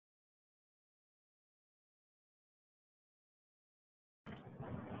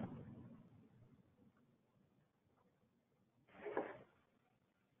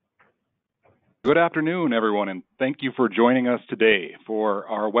Good afternoon, everyone, and thank you for joining us today for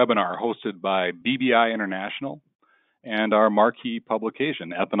our webinar hosted by BBI International and our marquee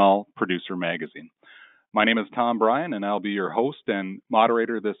publication, Ethanol Producer Magazine. My name is Tom Bryan, and I'll be your host and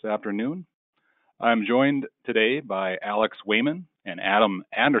moderator this afternoon. I'm joined today by Alex Wayman and Adam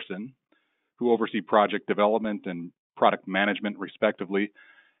Anderson, who oversee project development and product management, respectively,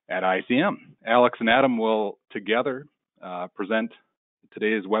 at ICM. Alex and Adam will together present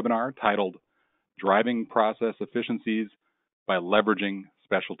today's webinar titled Driving Process Efficiencies by Leveraging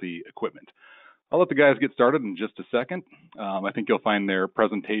Specialty Equipment. I'll let the guys get started in just a second. I think you'll find their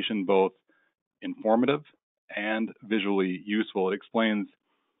presentation both informative and visually useful. It explains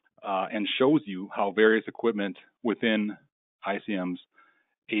and shows you how various equipment within ICM's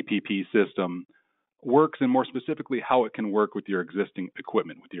APP system works, and more specifically, how it can work with your existing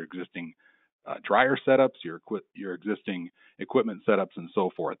equipment, with your existing dryer setups, your existing equipment setups, and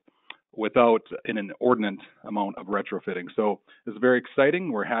so forth, without an inordinate amount of retrofitting. So it's very exciting.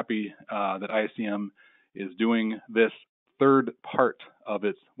 We're happy that ICM is doing this third part of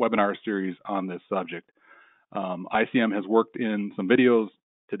its webinar series on this subject. ICM has worked in some videos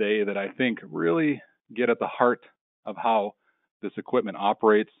today that I think really get at the heart of how this equipment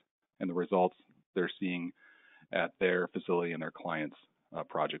operates and the results they're seeing at their facility and their clients'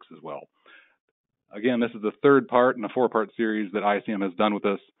 projects as well. Again, this is the third part in a four-part series that ICM has done with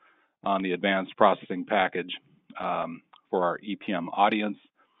us on the advanced processing package for our EPM audience.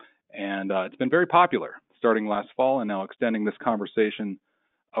 And it's been very popular starting last fall and now extending this conversation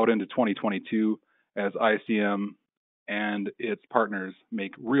out into 2022 as ICM and its partners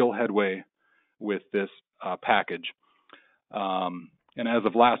make real headway with this package. And as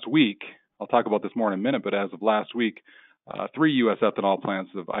of last week, I'll talk about this more in a minute, but as of last week, 3 U.S. ethanol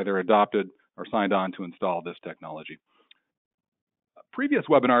plants have either adopted or signed on to install this technology. Previous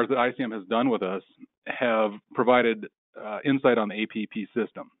webinars that ICM has done with us have provided insight on the APP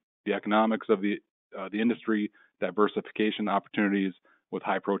system, the economics of the industry, diversification opportunities with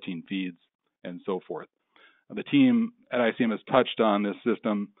high protein feeds, and so forth. The team at ICM has touched on this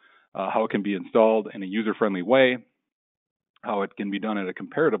system, how it can be installed in a user-friendly way, how it can be done at a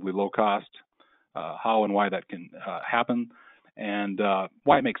comparatively low cost, how and why that can happen, and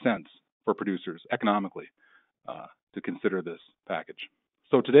why it makes sense for producers economically to consider this package.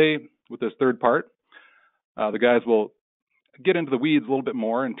 So today, with this third part, the guys will get into the weeds a little bit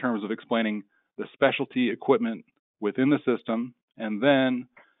more in terms of explaining the specialty equipment within the system, and then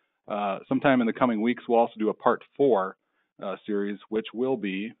sometime in the coming weeks, we'll also do a part 4 series, which will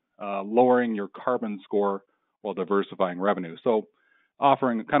be lowering your carbon score while diversifying revenue. So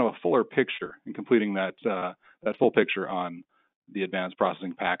offering kind of a fuller picture and completing that full picture on the advanced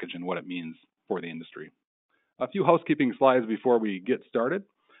processing package and what it means for the industry. A few housekeeping slides before we get started,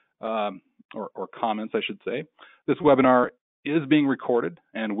 or comments, I should say. This webinar is being recorded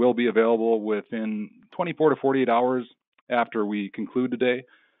and will be available within 24 to 48 hours after we conclude today.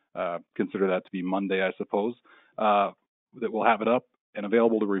 Consider that to be Monday, I suppose. That we'll have it up and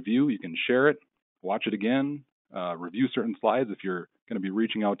available to review. You can share it, watch it again, review certain slides. If you're going to be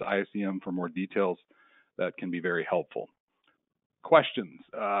reaching out to ICM for more details, that can be very helpful. Questions.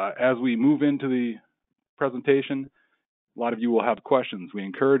 As we move into the presentation, a lot of you will have questions. We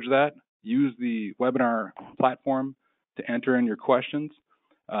encourage that. Use the webinar platform to enter in your questions.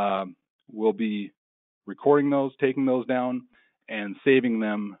 We'll be recording those, taking those down, and saving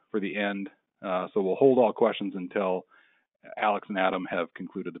them for the end. So we'll hold all questions until Alex and Adam have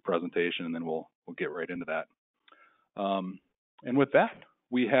concluded the presentation, and then we'll get right into that. And with that,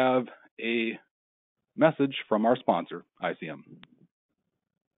 we have a message from our sponsor, ICM.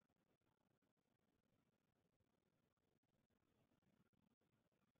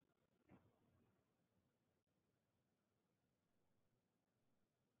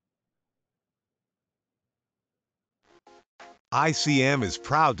 ICM is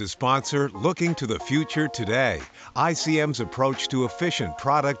proud to sponsor Looking to the Future Today, ICM's approach to efficient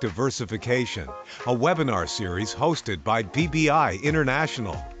product diversification, a webinar series hosted by BBI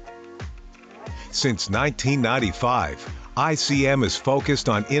International. Since 1995, ICM is focused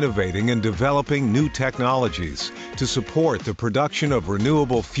on innovating and developing new technologies to support the production of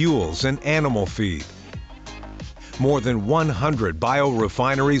renewable fuels and animal feed. More than 100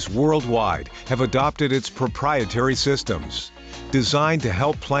 biorefineries worldwide have adopted its proprietary systems, designed to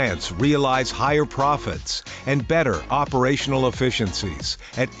help plants realize higher profits and better operational efficiencies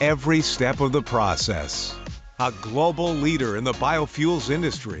at every step of the process. A global leader in the biofuels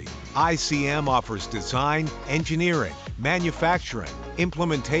industry, ICM offers design, engineering, manufacturing,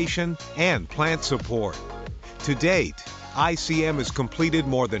 implementation, and plant support. To date, ICM has completed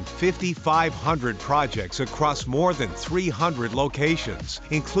more than 5,500 projects across more than 300 locations,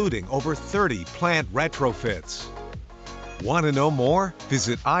 including over 30 plant retrofits. Want to know more?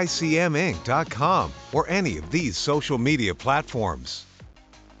 Visit icminc.com or any of these social media platforms.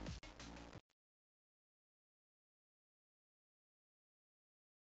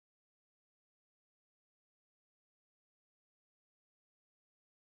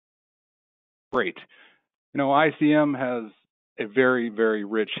 Great. ICM has a very, very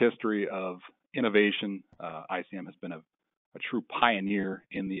rich history of innovation. ICM has been a true pioneer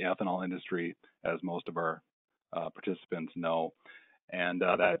in the ethanol industry, as most of our participants know, and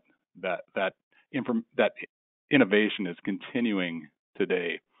that innovation is continuing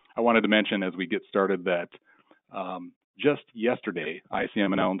today. I wanted to mention as we get started that just yesterday,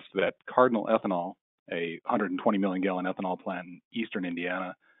 ICM announced that Cardinal Ethanol, a 120 million gallon ethanol plant in eastern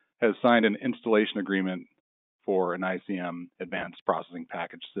Indiana, has signed an installation agreement for an ICM advanced processing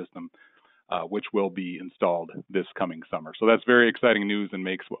package system, which will be installed this coming summer. So that's very exciting news and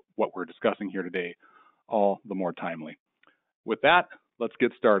makes what we're discussing here today all the more timely. With that, let's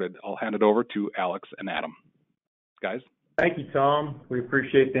get started. I'll hand it over to Alex and Adam. Guys? Thank you, Tom. We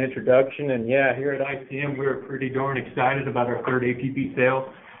appreciate the introduction. And yeah, here at ICM, we're pretty darn excited about our third APP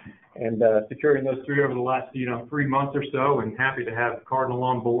sale and securing those three over the last 3 months or so, and happy to have Cardinal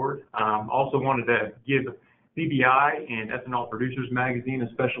on board. Also wanted to give BBI and Ethanol Producers Magazine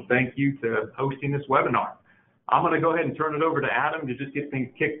a special thank you to hosting this webinar. I'm going to go ahead and turn it over to Adam to just get things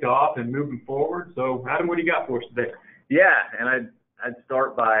kicked off and moving forward. So Adam, what do you got for us today? Yeah, and I'd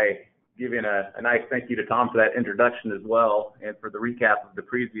start by giving a nice thank you to Tom for that introduction as well, and for the recap of the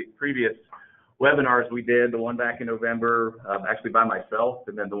previous webinars we did, the one back in November, actually by myself,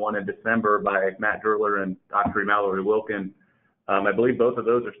 and then the one in December by Matt Durler and Dr. Mallory Wilkin. I believe both of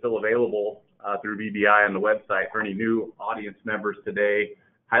those are still available through BBI on the website for any new audience members today.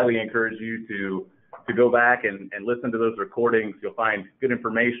 Highly encourage you to go back and listen to those recordings. You'll find good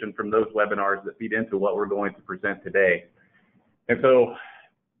information from those webinars that feed into what we're going to present today. And so,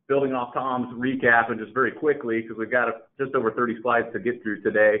 building off Tom's recap, and just very quickly, because we've got just over 30 slides to get through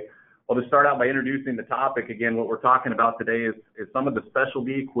today, I'll just start out by introducing the topic. Again, what we're talking about today is some of the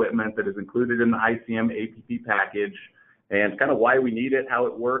specialty equipment that is included in the ICM APP package, and kind of why we need it, how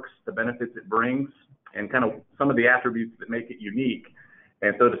it works, the benefits it brings, and kind of some of the attributes that make it unique.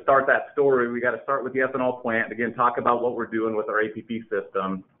 And so to start that story, we got to start with the ethanol plant. Again, talk about what we're doing with our APP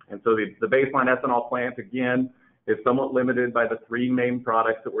system. And so the baseline ethanol plant, again, is somewhat limited by the three main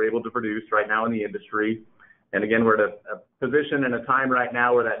products that we're able to produce right now in the industry. And again, we're at a position in a time right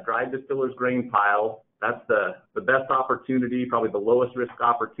now where that dried distillers grain pile, that's the best opportunity, probably the lowest risk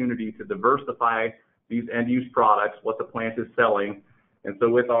opportunity to diversify these end-use products, what the plant is selling. And so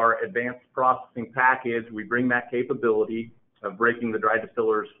with our advanced processing package, we bring that capability of breaking the dry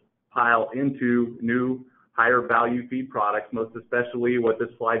distillers pile into new higher value feed products, most especially what this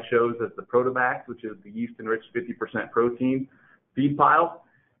slide shows as the Protomax, which is the yeast-enriched 50% protein feed pile.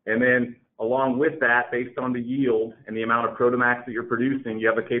 And then along with that, based on the yield and the amount of Protomax that you're producing, you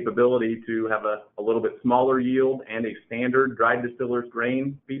have a capability to have a little bit smaller yield and a standard dried distillers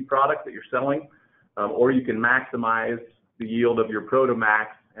grain feed product that you're selling, or you can maximize the yield of your Protomax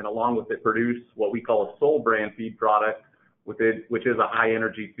and along with it produce what we call a sole brand feed product, which is a high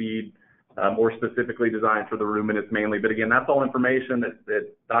energy feed, more specifically designed for the ruminants mainly. But again, that's all information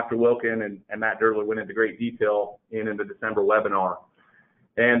that Dr. Wilkin and Matt Durler went into great detail in the December webinar.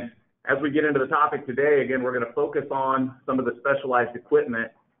 And as we get into the topic today, again, we're going to focus on some of the specialized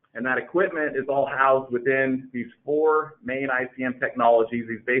equipment. And that equipment is all housed within these four main ICM technologies,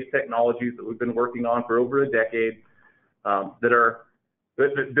 these base technologies that we've been working on for over a decade,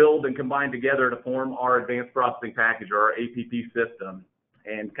 that build and combine together to form our advanced processing package, or our APP system.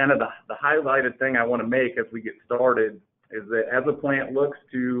 And kind of the highlighted thing I want to make as we get started is that as a plant looks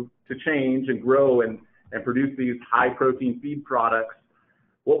to change and grow and produce these high protein feed products,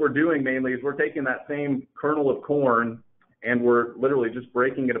 what we're doing mainly is we're taking that same kernel of corn and we're literally just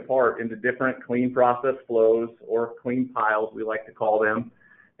breaking it apart into different clean process flows, or clean piles, we like to call them.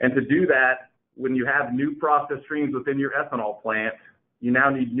 And to do that, when you have new process streams within your ethanol plant, you now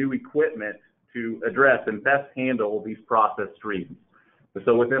need new equipment to address and best handle these process streams.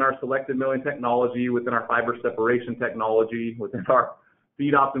 So within our selective milling technology, within our fiber separation technology, within our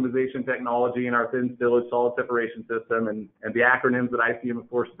feed optimization technology, and our thin stillage solid separation system, and the acronyms that ICM, of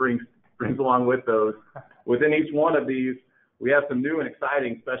course, brings along with those, within each one of these, we have some new and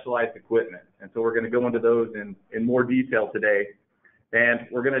exciting specialized equipment. And so we're going to go into those in more detail today. And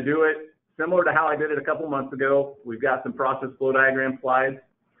we're going to do it similar to how I did it a couple months ago. We've got some process flow diagram slides.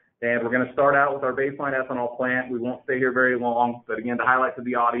 And we're going to start out with our baseline ethanol plant. We won't stay here very long, but again, to highlight to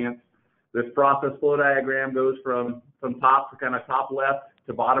the audience, this process flow diagram goes from top to kind of top left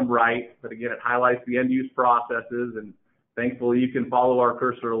to bottom right. But again, it highlights the end use processes, and thankfully you can follow our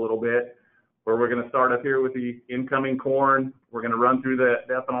cursor a little bit, where we're going to start up here with the incoming corn. We're going to run through the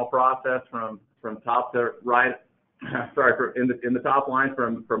ethanol process from top to right, in the top line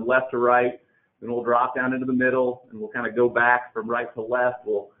from left to right. Then we'll drop down into the middle, and we'll kind of go back from right to left.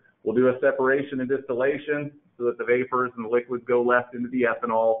 We'll do a separation and distillation so that the vapors and the liquids go left into the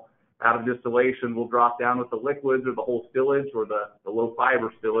ethanol. Out of distillation, we'll drop down with the liquids or the whole stillage, or the low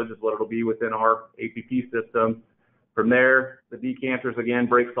fiber stillage is what it'll be within our APP system. From there, the decanters again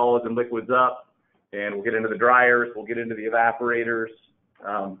break solids and liquids up, and we'll get into the dryers, we'll get into the evaporators.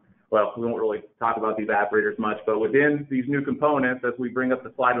 Well, we won't really talk about the evaporators much, but within these new components, as we bring up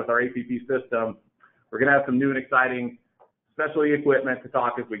the slide with our APP system, we're going to have some new and exciting specialty equipment to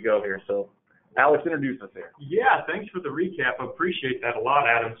talk as we go here. So, Alex, introduce us here. Yeah, thanks for the recap. I appreciate that a lot,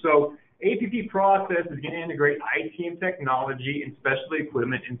 Adam. So, APP process is going to integrate ICM technology and specialty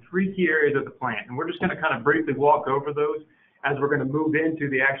equipment in 3 key areas of the plant. And we're just going to kind of briefly walk over those as we're going to move into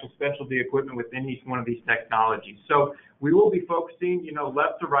the actual specialty equipment within each one of these technologies. So we will be focusing,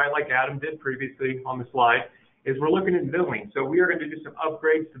 left to right like Adam did previously on the slide, is we're looking at milling. So we are going to do some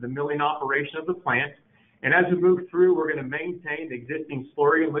upgrades to the milling operation of the plant. And as we move through, we're going to maintain the existing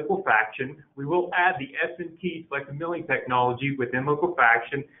slurry and liquefaction. We will add the SMT, selective milling technology within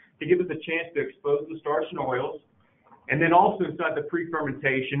liquefaction to give us a chance to expose the starch and oils. And then also inside the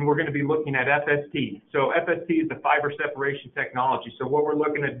pre-fermentation, we're going to be looking at FST. So FST is the fiber separation technology. So what we're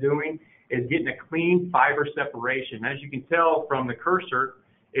looking at doing is getting a clean fiber separation. As you can tell from the cursor,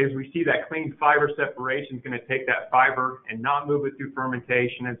 is we see that clean fiber separation is going to take that fiber and not move it through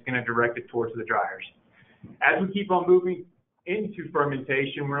fermentation. It's going to direct it towards the dryers. As we keep on moving into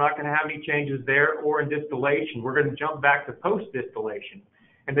fermentation, we're not going to have any changes there, or in distillation. We're going to jump back to post-distillation.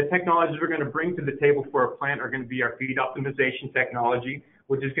 And the technologies we're going to bring to the table for our plant are going to be our feed optimization technology,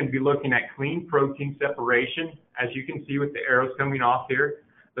 which is going to be looking at clean protein separation. As you can see with the arrows coming off here,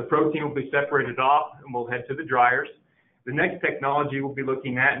 the protein will be separated off and we'll head to the dryers. The next technology we'll be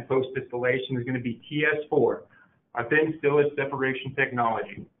looking at in post-distillation is going to be TS4, our thin stillage separation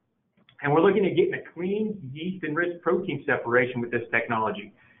technology. And we're looking at getting a clean yeast-enriched protein separation with this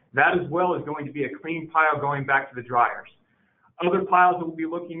technology. That as well is going to be a clean pile going back to the dryers. Other piles that we'll be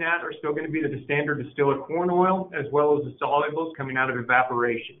looking at are still going to be the standard distilled corn oil, as well as the solubles coming out of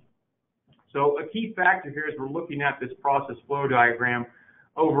evaporation. So a key factor here as we're looking at this process flow diagram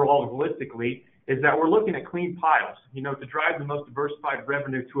overall holistically is that we're looking at clean piles. To drive the most diversified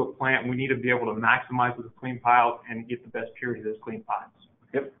revenue to a plant, we need to be able to maximize those clean piles and get the best purity of those clean piles.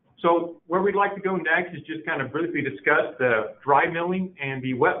 Yep. So where we'd like to go next is just kind of briefly discuss the dry milling and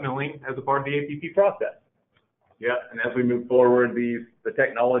the wet milling as a part of the APP process. Yeah, and as we move forward, the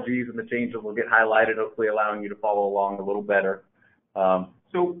technologies and the changes will get highlighted, hopefully allowing you to follow along a little better.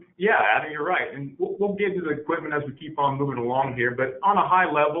 So yeah, Adam, you're right. And we'll get to the equipment as we keep on moving along here. But on a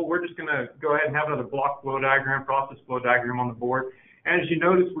high level, we're just going to go ahead and have another block flow diagram, process flow diagram on the board. As you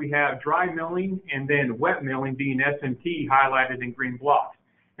notice, we have dry milling and then wet milling being SMT highlighted in green blocks.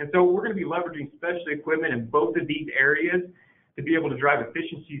 And so we're going to be leveraging specialty equipment in both of these areas to be able to drive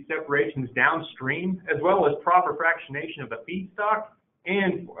efficiency separations downstream, as well as proper fractionation of the feedstock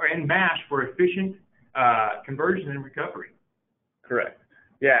and mash for efficient conversion and recovery. Correct.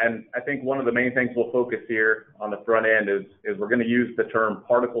 Yeah, and I think one of the main things we'll focus here on the front end is we're going to use the term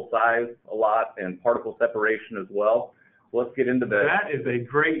particle size a lot and particle separation as well. So let's get into That is a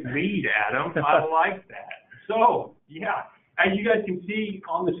great lead, Adam. I like that. So, yeah, as you guys can see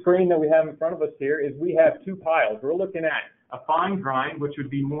on the screen that we have in front of us here is we have 2 piles. We're looking at a fine grind, which would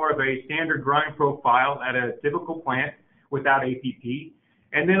be more of a standard grind profile at a typical plant without APP.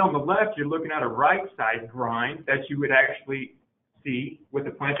 And then on the left, you're looking at a right-side grind that you would actually see with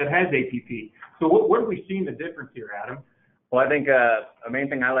a plant that has APP. So what are we seeing the difference here, Adam? Well, I think a main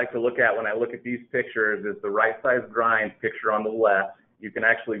thing I like to look at when I look at these pictures is the right-side grind picture on the left. You can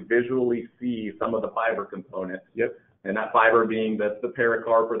actually visually see some of the fiber components. Yep. And that fiber being the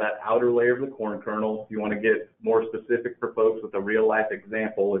pericarp, or that outer layer of the corn kernel. If you want to get more specific for folks with a real-life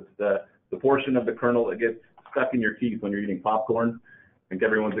example, it's the portion of the kernel that gets stuck in your teeth when you're eating popcorn. I think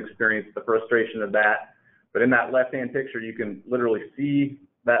everyone's experienced the frustration of that. But in that left-hand picture, you can literally see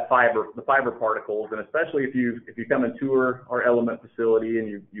that fiber, the fiber particles, and especially if you come and tour our element facility and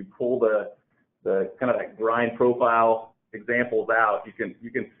you pull the kind of that grind profile examples out, you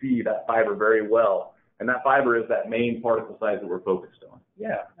can see that fiber very well. And that fiber is that main particle size that we're focused on.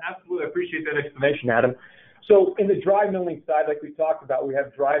 Yeah, absolutely. I appreciate that explanation, Adam. So in the dry milling side, like we talked about, we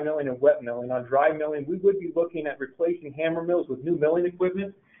have dry milling and wet milling. On dry milling, we would be looking at replacing hammer mills with new milling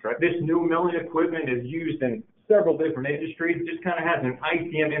equipment. Right. This new milling equipment is used in several different industries. It just kind of has an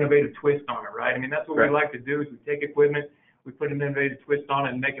ICM innovative twist on it, right? I mean, that's what we like to do is we take equipment, we put an innovative twist on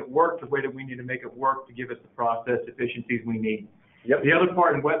it and make it work the way that we need to make it work to give us the process efficiencies we need. Yep. The other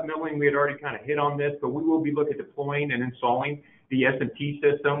part in wet milling, we had already kind of hit on this, but we will be looking at deploying and installing the SMT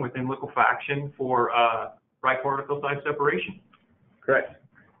system within liquefaction for dry particle size separation. Correct.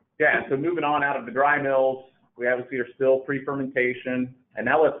 Yeah, so moving on out of the dry mills, we obviously are still pre-fermentation. And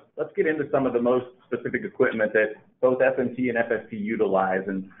now let's get into some of the most specific equipment that both SMT and FST utilize.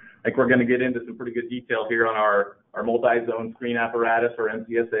 And I think we're going to get into some pretty good detail here on our multi-zone screen apparatus, or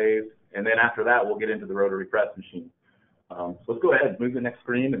MZSAs. And then after that, we'll get into the rotary press machine. So let's go ahead, move to the next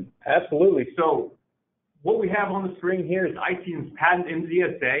screen. Absolutely. So what we have on the screen here is ICM's patent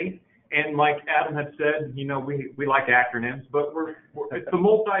MZSA. And like Adam had said, you know, we like acronyms, but it's the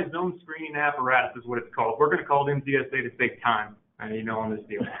multi-zone screening apparatus is what it's called. We're going to call it MZSA to save time, you know, on this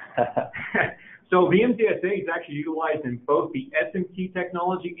deal. So the MZSA is actually utilized in both the SMT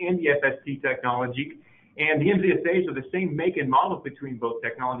technology and the FST technology. And the MZSAs are the same make and model between both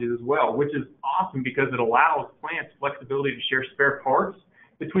technologies as well, which is awesome because it allows plants flexibility to share spare parts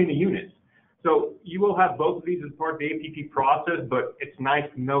between the units. So you will have both of these as part of the APP process, but it's nice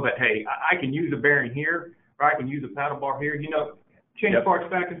to know that, hey, I can use a bearing here, or I can use a paddle bar here, you know, change parts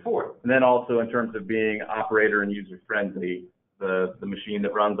back and forth. And then also in terms of being operator and user-friendly, the machine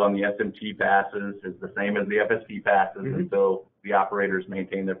that runs on the SMT passes is the same as the FST passes, and so the operators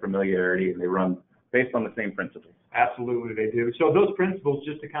maintain their familiarity and they run based on the same principles. Absolutely, they do. So those principles,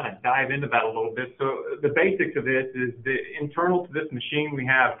 just to kind of dive into that a little bit. So the basics of this is the internal to this machine, we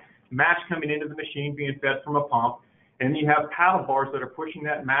have mash coming into the machine being fed from a pump, and you have paddle bars that are pushing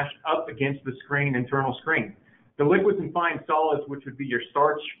that mash up against the screen, internal screen. The liquids and fine solids, which would be your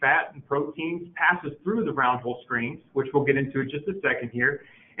starch, fat, and proteins, passes through the round hole screens, which we'll get into in just a second here.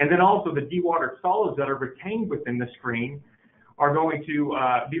 And then also the dewatered solids that are retained within the screen are going to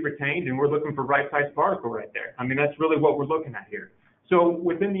be retained, and we're looking for right-sized particle right there. I mean, that's really what we're looking at here. So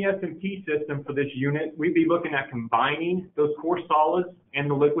within the SMT system for this unit, we'd be looking at combining those core solids and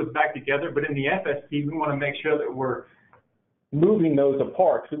the liquids back together. But in the FST, we want to make sure that we're moving those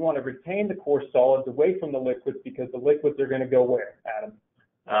apart. We want to retain the core solids away from the liquids because the liquids are going to go where, Adam?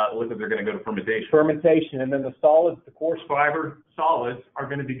 Liquids are going to go to fermentation. Fermentation, and then the solids, the coarse fiber solids, are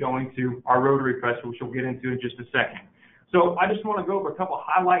going to be going to our rotary press, which we'll get into in just a second. So I just want to go over a couple of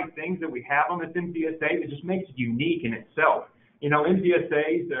highlight things that we have on this MZSA that just makes it unique in itself. You know,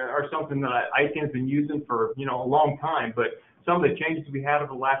 MZSAs are something that ICM's been using for, you know, a long time, but some of the changes we had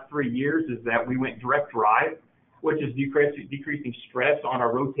over the last 3 years is that we went direct drive, which is decreasing stress on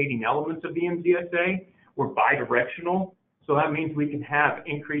our rotating elements of the MZSA. We're bidirectional, so that means we can have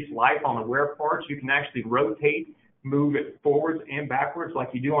increased life on the wear parts. You can actually rotate, move it forwards and backwards like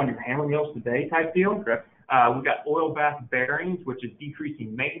you do on your hammer mills today type deal. Correct. We've got oil bath bearings, which is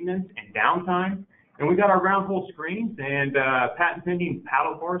decreasing maintenance and downtime. And we got our round hole screens and patent pending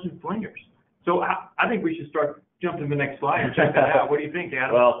paddle bars and flingers. So I think we should start jumping to the next slide and check that out. What do you think,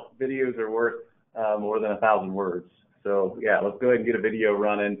 Adam? Well, videos are worth more than 1,000 words. So yeah, let's go ahead and get a video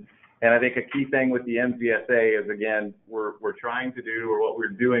running. And I think a key thing with the MZSA is, again, we're trying to do, or what we're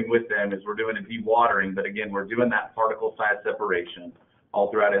doing with them is we're doing a dewatering, but again, we're doing that particle size separation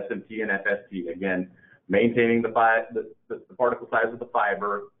all throughout SMT and FST. Again, maintaining the particle size of the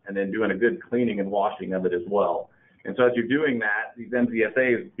fiber, and then doing a good cleaning and washing of it as well. And so as you're doing that, these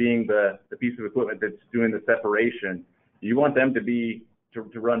MZSAs being the piece of equipment that's doing the separation, you want them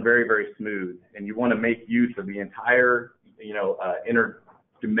to run very, very smooth, and you want to make use of the entire, inner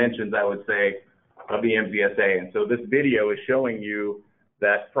dimensions, I would say, of the MZSA. And so this video is showing you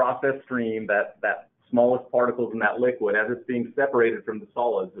that process stream, that smallest particles in that liquid, as it's being separated from the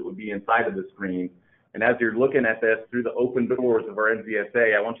solids that would be inside of the screen. And as you're looking at this through the open doors of our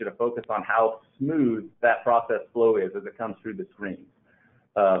MZSA, I want you to focus on how smooth that process flow is as it comes through the screens.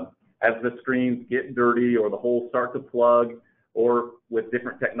 As the screens get dirty or the holes start to plug, or with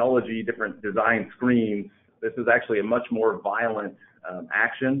different technology, different design screens, this is actually a much more violent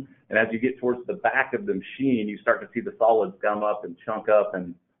action. And as you get towards the back of the machine, you start to see the solids gum up and chunk up.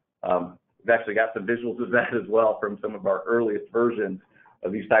 And we've actually got some visuals of that as well from some of our earliest versions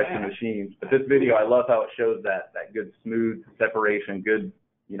of these types of machines. But this video, I love how it shows that good smooth separation, good,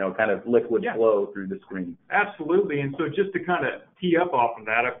 kind of liquid flow through the screen. Absolutely. And so just to kind of tee up off of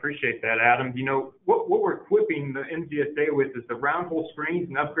that, I appreciate that, Adam. What we're equipping the MZSA with is the round hole screens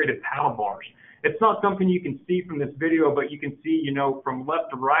and upgraded paddle bars. It's not something you can see from this video, but you can see, from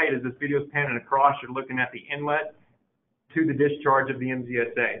left to right as this video is panning across, you're looking at the inlet to the discharge of the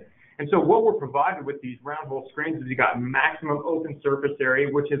MZSA. And so what we're provided with these round hole screens is you got maximum open surface area,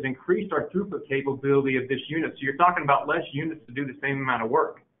 which has increased our throughput capability of this unit. So you're talking about less units to do the same amount of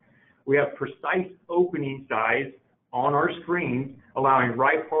work. We have precise opening size on our screens, allowing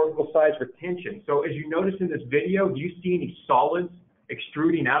right particle size retention. So as you notice in this video, do you see any solids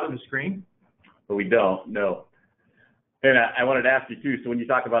extruding out of the screen? But we don't, no. And I wanted to ask you too, so when you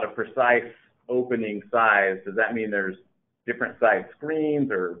talk about a precise opening size, does that mean there's different size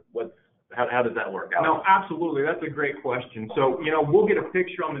screens, or how does that work out? No, absolutely. That's a great question. So, we'll get a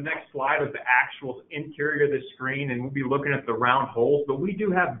picture on the next slide of the actual interior of the screen, and we'll be looking at the round holes. But we do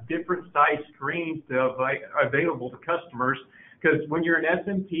have different size screens available to customers, because when you're an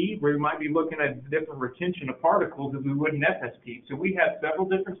SMT, we might be looking at different retention of particles as we would in FST. So we have several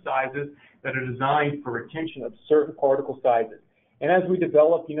different sizes that are designed for retention of certain particle sizes. And as we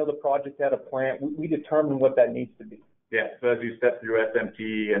develop, the project at a plant, we determine what that needs to be. Yeah, so as you step through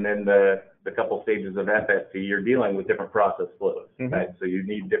SMT and then the couple stages of FST, you're dealing with different process flows, right? So you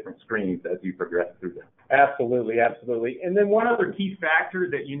need different screens as you progress through them. Absolutely, absolutely. And then one other key factor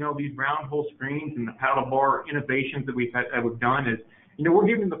that, these round hole screens and the paddle bar innovations that we've done is, we're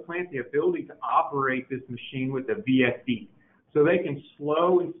giving the plant the ability to operate this machine with a VFD. So they can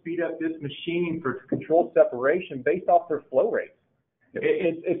slow and speed up this machine for controlled separation based off their flow rates.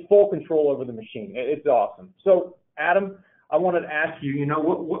 It's full control over the machine. It's awesome. So, Adam, I wanted to ask you,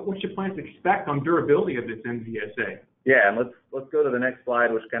 what should plants expect on durability of this MZSA? Yeah, and let's go to the next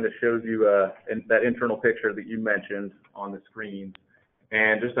slide, which kind of shows you that internal picture that you mentioned on the screen,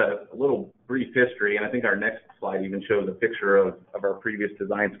 and just a little brief history. And I think our next slide even shows a picture of our previous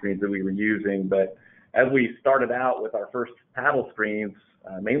design screens that we were using. But as we started out with our first paddle screens,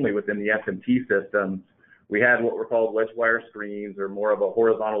 mainly within the SMT system, we had what were called wedge wire screens, or more of a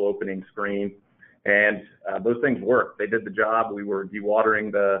horizontal opening screen. And those things worked. They did the job. We were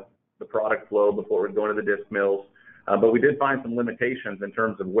dewatering the product flow before it would go into the disc mills. But we did find some limitations in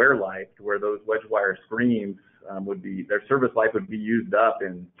terms of wear life, to where those wedge wire screens their service life would be used up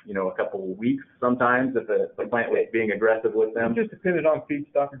in, a couple of weeks sometimes if the plant was being aggressive with them. It just depended on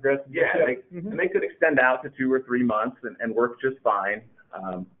feedstock aggressiveness. Yeah, and they could extend out to 2 or 3 months and work just fine.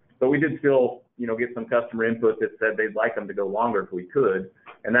 But we did still, get some customer input that said they'd like them to go longer if we could.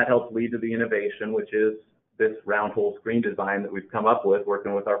 And that helped lead to the innovation, which is this round hole screen design that we've come up with,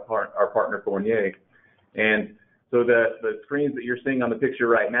 working with our partner Fournier. And so the screens that you're seeing on the picture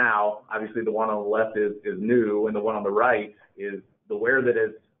right now, obviously the one on the left is new, and the one on the right is the wear that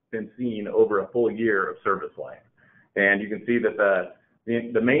has been seen over a full year of service life. And you can see that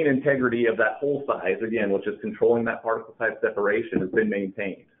the main integrity of that hole size, again, which is controlling that particle size separation, has been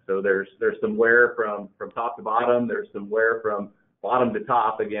maintained. So there's some wear from top to bottom. There's some wear from bottom to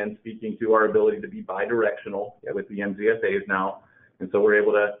top, again, speaking to our ability to be bidirectional with the MZSAs now. And so we're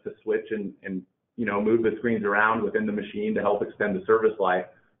able to switch and move the screens around within the machine to help extend the service life.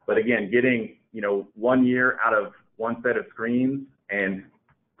 But again, getting, 1 year out of one set of screens and,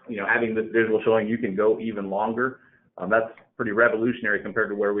 having this visual showing you can go even longer, that's pretty revolutionary compared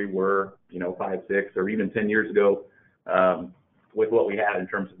to where we were, 5, 6, or even 10 years ago with what we had in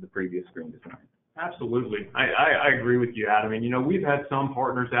terms of the previous screen design. Absolutely. I agree with you, Adam. And, we've had some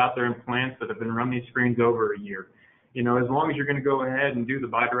partners out there in plants that have been running these screens over a year. As long as you're going to go ahead and do the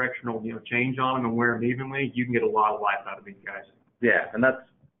bidirectional, change on them and wear them evenly, you can get a lot of life out of these guys. Yeah, and that's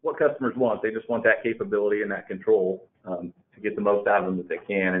what customers want. They just want that capability and that control to get the most out of them that they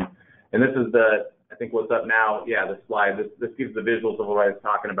can. And this is I think what's up now, the slide. This gives the visuals of what I was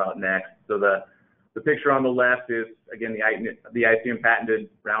talking about next. So the picture on the left is, again, the ICM patented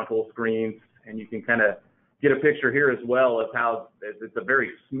round hole screens, and you can kind of get a picture here as well of how it's a very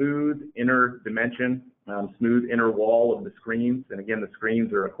smooth inner dimension, smooth inner wall of the screens. And again, the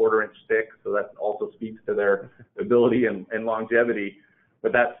screens are a 1/4 inch thick, so that also speaks to their ability and longevity.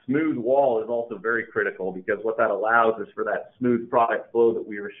 But that smooth wall is also very critical, because what that allows is for that smooth product flow that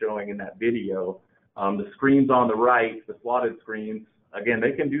we were showing in that video. The screens on the right, the slotted screens, again,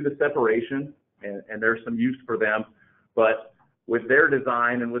 they can do the separation, and there's some use for them. But with their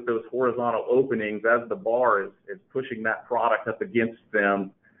design and with those horizontal openings, as the bar is pushing that product up against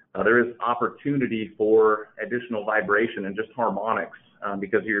them, there is opportunity for additional vibration and just harmonics,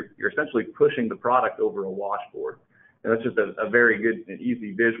 because you're essentially pushing the product over a washboard. And that's just a very good and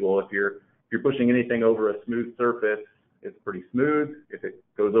easy visual. If you're pushing anything over a smooth surface, it's pretty smooth. If it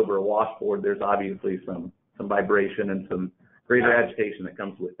goes over a washboard, there's obviously some vibration and some greater agitation that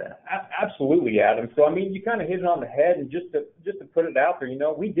comes with that. Absolutely, Adam. So, I mean, you kind of hit it on the head, and just to put it out there, you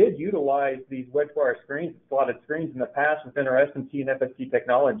know, we did utilize these wedge wire screens, slotted screens in the past within our SMT and FST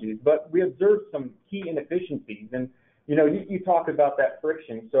technologies, but we observed some key inefficiencies. And, you know, you talked about that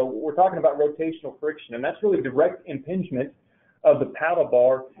friction. So we're talking about rotational friction, and that's really direct impingement of the paddle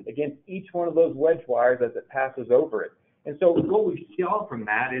bar against each one of those wedge wires as it passes over it. And so what we saw from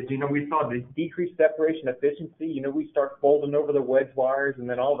that is, you know, we saw the decreased separation efficiency. You know, we start folding over the wedge wires, and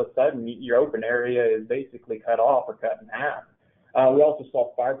then all of a sudden your open area is basically cut off or cut in half. We also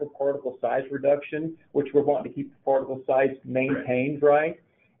saw fiber particle size reduction, which we're wanting to keep the particle size maintained, right?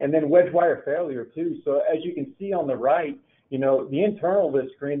 And then wedge wire failure too. So as you can see on the right, you know, the internal of the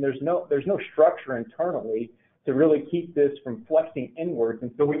screen, there's no structure internally to really keep this from flexing inwards. And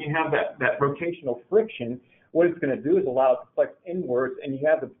so when you have that rotational friction, what it's going to do is allow it to flex inwards, and you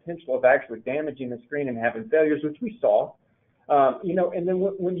have the potential of actually damaging the screen and having failures, which we saw. You know, and then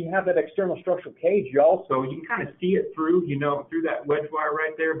when you have that external structural cage, you can kind of see it through, you know, through that wedge wire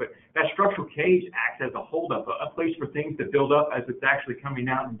right there. But that structural cage acts as a holdup, a place for things to build up as it's actually coming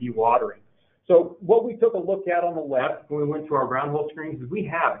out and dewatering. So what we took a look at on the left when we went to our round hole screens is we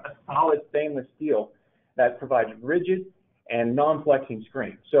have a solid stainless steel that provides rigid and non-flexing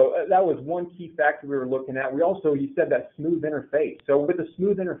screen. So that was one key factor we were looking at. We also, you said that smooth interface. So with a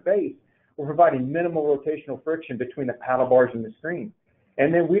smooth interface, we're providing minimal rotational friction between the paddle bars and the screen.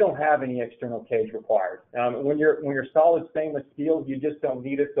 And then we don't have any external cage required. When you're solid stainless steel, you just don't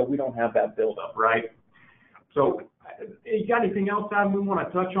need it, so we don't have that buildup, right? So you got anything else, Adam, we want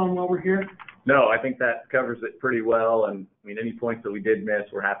to touch on while we're here? No, I think that covers it pretty well. And I mean, any points that we did miss,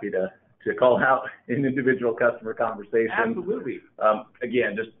 we're happy to call out in individual customer conversations. Absolutely.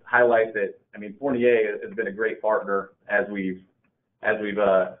 Again, just highlight that, I mean, Fournier has been a great partner as we've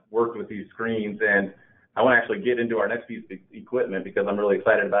worked with these screens. And I want to actually get into our next piece of equipment because I'm really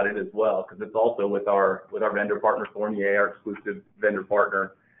excited about it as well, because it's also with our vendor partner, Fournier, our exclusive vendor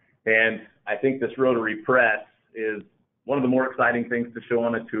partner. And I think this rotary press is one of the more exciting things to show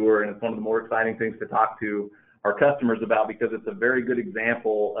on a tour, and it's one of the more exciting things to talk to our customers about, because it's a very good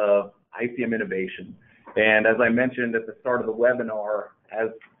example of ICM innovation. And as I mentioned at the start of the webinar,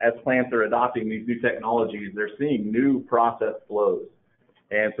 as plants are adopting these new technologies, they're seeing new process flows.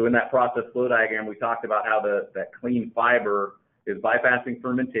 And so in that process flow diagram, we talked about how that clean fiber is bypassing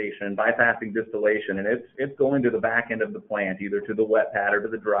fermentation, bypassing distillation, and it's going to the back end of the plant, either to the wet pad or to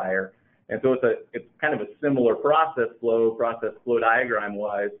the dryer. And so it's kind of a similar process flow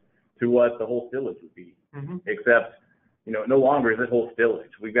diagram-wise to what the whole stillage would be. Mm-hmm. Except, you know, no longer is it whole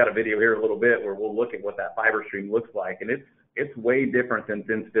stillage. We've got a video here a little bit where we'll look at what that fiber stream looks like, and it's way different than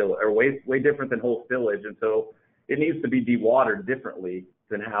thin stillage, or way different than whole stillage, and so it needs to be dewatered differently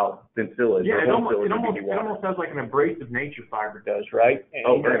than how thin stillage or whole stillage would be dewatered. It almost sounds like an abrasive nature fiber does, right?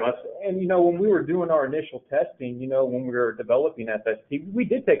 And, very much. And, you know, when we were doing our initial testing, you know, when we were developing FST, we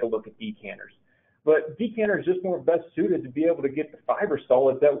did take a look at decanters. But decanters just weren't best suited to be able to get the fiber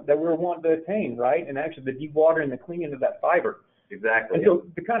solids that we were wanting to attain, right? And actually the dewatering and the cleaning of that fiber. Exactly. And so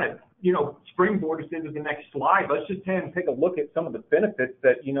to kind of, you know, springboard us into the next slide, let's just take a look at some of the benefits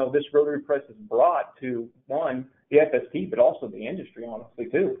that, you know, this rotary press has brought to, one, the FST, but also the industry, honestly,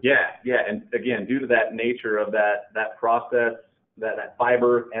 too. Yeah. And again, due to that nature of that process, that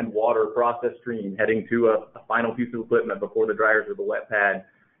fiber and water process stream heading to a final piece of equipment before the dryers or the wet pad,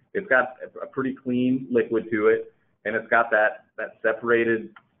 it's got a pretty clean liquid to it, and it's got that separated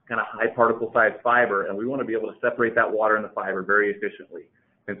kind of high particle size fiber, and we want to be able to separate that water and the fiber very efficiently.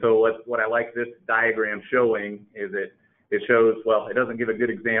 And so what I like this diagram showing is it shows, well, it doesn't give a good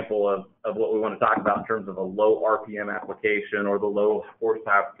example of what we want to talk about in terms of a low RPM application or the low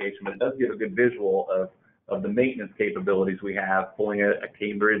horsepower application, but it does give a good visual of the maintenance capabilities we have, pulling a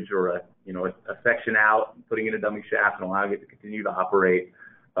Cambridge or a section out, putting in a dummy shaft, and allowing it to continue to operate.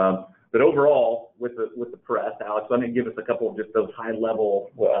 But overall, with the press, Alex, let me give us a couple of just those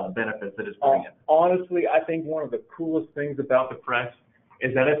high-level benefits that it's bringing. Honestly, I think one of the coolest things about the press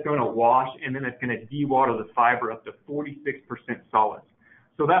is that it's going to wash, and then it's going to dewater the fiber up to 46% solids.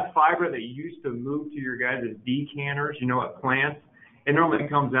 So that fiber that you used to move to your guys' decanters, you know, at plants, it normally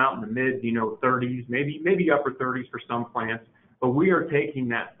comes out in the mid, 30s, maybe upper 30s for some plants. But we are taking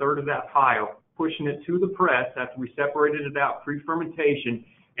that third of that pile, pushing it to the press after we separated it out pre-fermentation,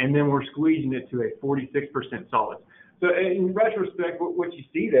 and then we're squeezing it to a 46% solid. So in retrospect, what you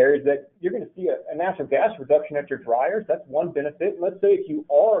see there is that you're going to see a natural gas reduction at your dryers. That's one benefit. Let's say if you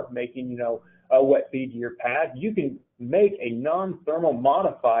are making, a wet feed to your pad, you can make a non-thermal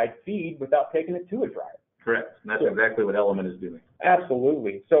modified feed without taking it to a dryer. Correct. And that's exactly what Element is doing.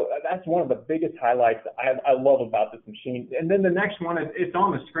 Absolutely. So that's one of the biggest highlights I love about this machine. And then the next one, it's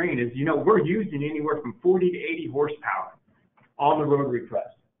on the screen, is, we're using anywhere from 40 to 80 horsepower on the rotary press.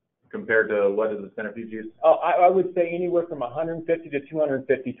 Compared to what does the centrifuge use? I would say anywhere from 150 to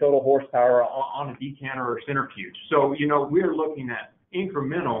 250 total horsepower on a decanter or centrifuge. So, we're looking at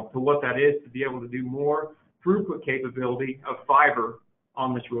incremental to what that is to be able to do more throughput capability of fiber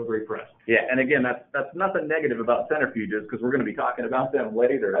on this rotary press. Yeah, and again, that's nothing negative about centrifuges, because we're going to be talking about them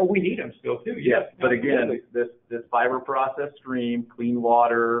later. Oh, we need them still too. Yes, but again, this fiber process stream, clean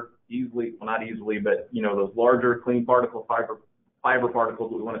water, easily, well, not easily, but those larger clean fiber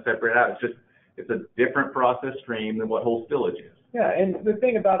particles that we want to separate out. It's a different process stream than what whole stillage is. Yeah, and the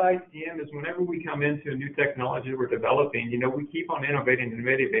thing about ICM is whenever we come into a new technology we're developing, we keep on innovating and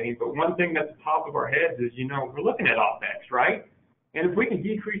innovating, but one thing that's top of our heads is, we're looking at OpEx, right? And if we can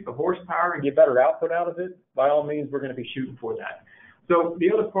decrease the horsepower and get better output out of it, by all means, we're going to be shooting for that. So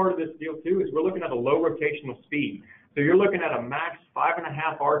the other part of this deal, too, is we're looking at a low rotational speed. So you're looking at a max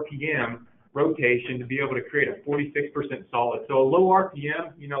 5.5 RPM rotation to be able to create a 46% solid. So a low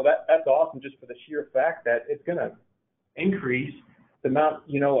RPM, that's awesome just for the sheer fact that it's going to increase the amount,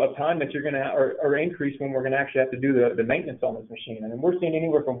 of time that you're going to, or increase when we're going to actually have to do the maintenance on this machine. And we're seeing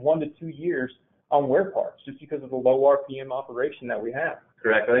anywhere from 1 to 2 years on wear parts, just because of the low RPM operation that we have.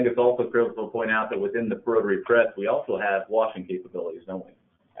 Correct. I think it's also critical to point out that within the rotary press, we also have washing capabilities, don't we?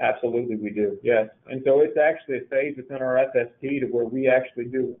 Absolutely, we do, yes. And so it's actually a phase within our FST to where we actually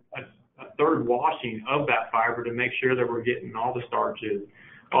do a third washing of that fiber to make sure that we're getting all the starches,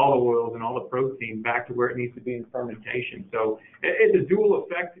 all the oils, and all the protein back to where it needs to be in fermentation. So it's a dual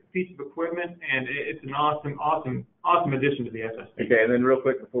effect piece of equipment, and it's an awesome addition to the FST. Okay, and then real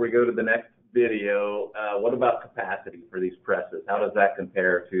quick before we go to the next video, what about capacity for these presses? How does that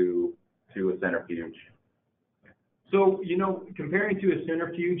compare to a centrifuge? So, comparing to a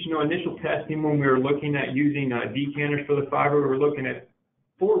centrifuge, initial testing when we were looking at using decanters for the fiber, we were looking at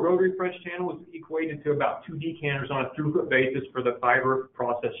 4 rotary press channels equated to about 2 decanters on a throughput basis for the fiber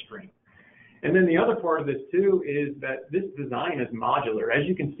process stream. And then the other part of this too is that this design is modular. As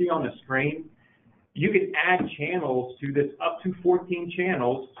you can see on the screen, you can add channels to this up to 14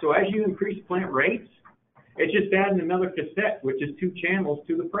 channels. So as you increase plant rates, it's just adding another cassette, which is 2 channels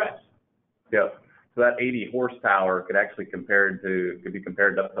to the press. Yep. So that 80 horsepower could be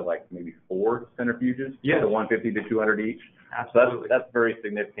compared up to like maybe 4 centrifuges. Yeah. So 150 to 200 each. Absolutely. So that's very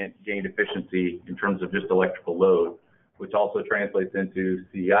significant gained efficiency in terms of just electrical load, which also translates into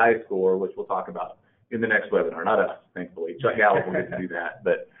CI score, which we'll talk about in the next webinar. Not us, thankfully. Chuck Gallup will get to do that.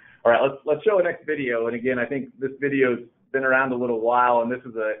 But all right, let's show a next video. And again, I think this video's been around a little while, and this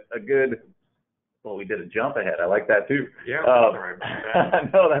is a good. Well, we did a jump ahead. I like that too. Yeah. Sorry about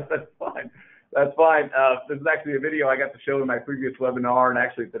that. No, that's fine. That's fine. This is actually a video I got to show in my previous webinar, and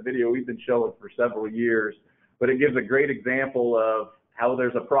actually it's a video we've been showing for several years. But it gives a great example of how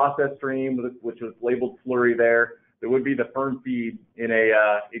there's a process stream, which was labeled slurry there, that would be the firm feed in a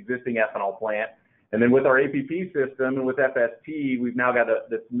existing ethanol plant. And then with our APP system and with FST, we've now got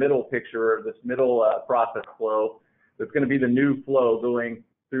this middle picture, this middle process flow that's going to be the new flow going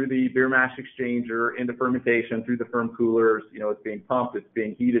through the beer mash exchanger into fermentation, through the firm coolers. It's being pumped, it's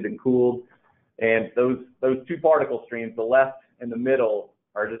being heated and cooled. And those 2 particle streams, the left and the middle,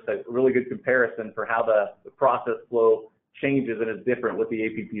 are just a really good comparison for how the process flow changes and is different with the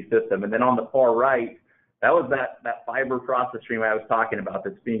APP system. And then on the far right, that was that fiber process stream I was talking about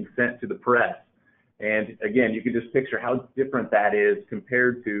that's being sent to the press. And again, you can just picture how different that is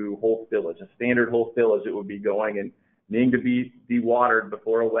compared to whole stillage. A standard whole stillage, it would be going and needing to be dewatered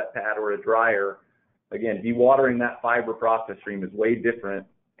before a wet pad or a dryer. Again, dewatering that fiber process stream is way different.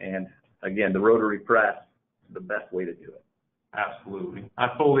 And again, the rotary press is the best way to do it. Absolutely. I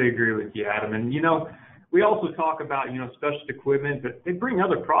fully agree with you, Adam. And, we also talk about, specialty equipment, but they bring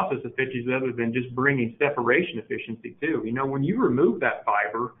other process efficiencies other than just bringing separation efficiency too. When you remove that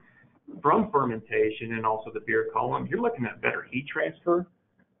fiber from fermentation and also the beer column, you're looking at better heat transfer,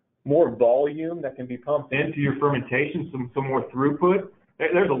 more volume that can be pumped into your fermentation, some more throughput.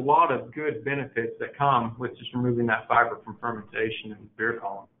 There's a lot of good benefits that come with just removing that fiber from fermentation and beer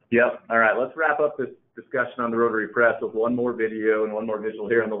column. Yep. All right. Let's wrap up this discussion on the rotary press with one more video and one more visual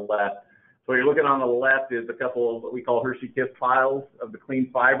here on the left. So what you're looking on the left is a couple of what we call Hershey Kiss piles of the clean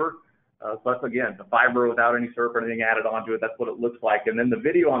fiber. So that's, again, the fiber without any syrup or anything added onto it. That's what it looks like. And then the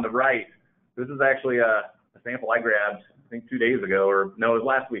video on the right, this is actually a sample I grabbed, I think 2 days ago, or no, it was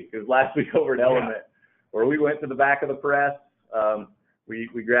last week. It was last week over at Element, where we went to the back of the press.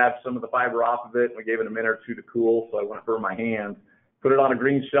 We grabbed some of the fiber off of it, and we gave it a minute or 2 to cool, so I went for my hands, put it on a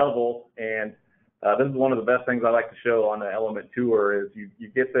green shovel, and This is one of the best things I like to show on the Element Tour is you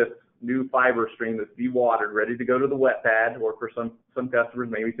get this new fiber stream that's dewatered, ready to go to the wet pad, or for some customers,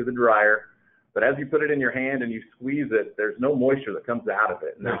 maybe to the dryer. But as you put it in your hand and you squeeze it, there's no moisture that comes out of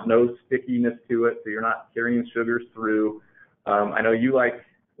it. And there's no stickiness to it, so you're not carrying sugars through. I know you like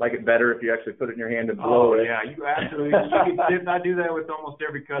it better if you actually put it in your hand and blow it. Yeah, you absolutely. I do that with almost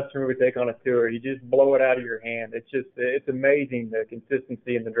every customer we take on a tour. You just blow it out of your hand. It's amazing the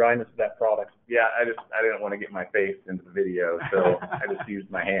consistency and the dryness of that product. Yeah, I didn't want to get my face into the video, so I just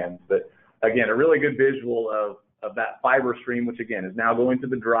used my hands. But again, a really good visual of that fiber stream, which again is now going to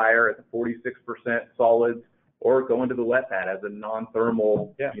the dryer at the 46% solids, or going to the wet pad as a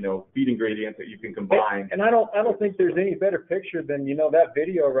non-thermal, feed ingredient that you can combine. And I don't think there's any better picture than, that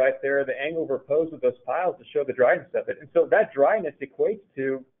video right there, the angle proposed with those piles to show the dryness of it. And so that dryness equates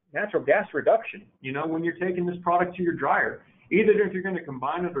to natural gas reduction, when you're taking this product to your dryer. Either if you're going to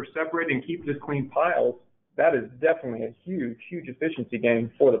combine it or separate it and keep just clean piles, that is definitely a huge, huge efficiency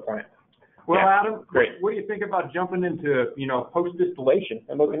gain for the plant. Well, Adam, great. What do you think about jumping into, post-distillation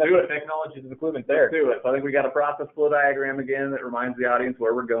and looking at the technologies of equipment there? Let's do it. So I think we got a process flow diagram again that reminds the audience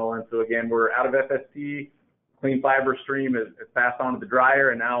where we're going. So again, we're out of FST, clean fiber stream is passed on to the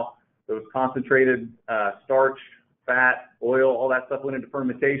dryer, and now those concentrated starch, fat, oil, all that stuff went into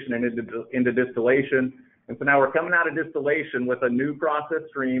fermentation and into distillation. And so now we're coming out of distillation with a new process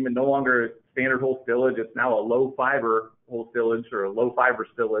stream, and no longer standard whole stillage. It's now a low fiber whole stillage or a low fiber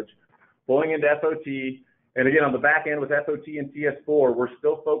stillage, flowing into FOT. And again, on the back end with FOT and TS4, we're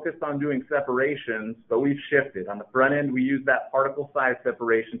still focused on doing separations, but we've shifted. On the front end, we use that particle size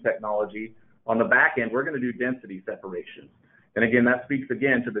separation technology. On the back end, we're going to do density separation. And again, that speaks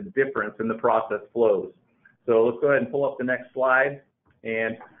again to the difference in the process flows. So let's go ahead and pull up the next slide.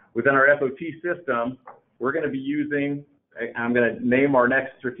 And within our FOT system, we're going to be using, I'm going to name our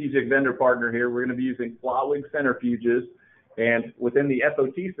next strategic vendor partner here. We're going to be using Flotwig centrifuges. And within the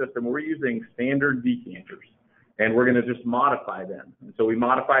FOT system, we're using standard decanters, and we're going to just modify them. And so we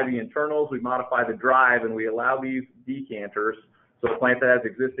modify the internals, we modify the drive, and we allow these decanters. So a plant that has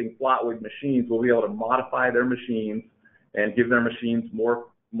existing Flotwig machines will be able to modify their machines and give their machines more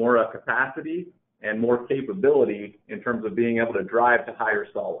capacity and more capability in terms of being able to drive to higher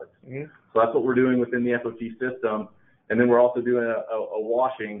solids. Mm-hmm. So that's what we're doing within the FOT system. And then we're also doing a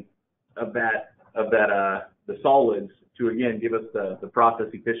washing of the solids to, again, give us the process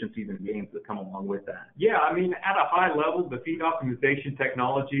efficiencies and gains that come along with that. Yeah, I mean, at a high level, the feed optimization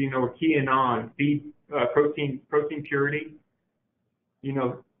technology, we're keying on feed protein purity,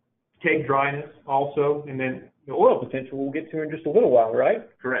 cake dryness also, and then the oil potential we'll get to in just a little while, right?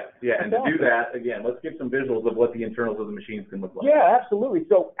 Correct. Yeah, and to do that, again, let's give some visuals of what the internals of the machines can look like. Yeah, absolutely.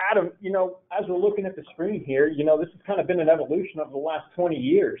 So, Adam, as we're looking at the screen here, this has kind of been an evolution over the last 20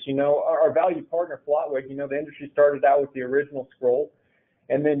 years. Our value partner, Flotwig, the industry started out with the original scroll,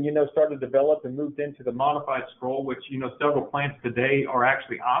 and then, started to develop and moved into the modified scroll, which, several plants today are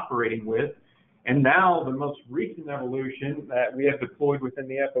actually operating with. And now the most recent evolution that we have deployed within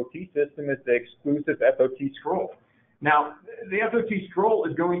the FOT system is the exclusive FOT scroll. Now, the FOT scroll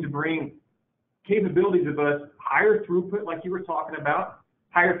is going to bring capabilities of us higher throughput, like you were talking about,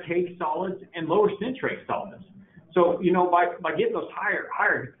 higher cake solids, and lower centrate solids. So, by getting those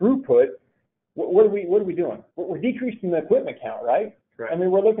higher throughput, what are we doing? We're decreasing the equipment count, right? Correct. I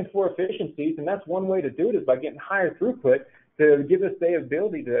mean, we're looking for efficiencies, and that's one way to do it is by getting higher throughput to give us the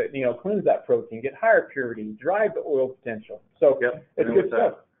ability to, cleanse that protein, get higher purity, drive the oil potential. So it's good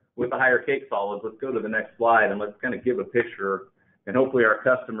stuff. With the higher cake solids, let's go to the next slide and let's kind of give a picture. And hopefully our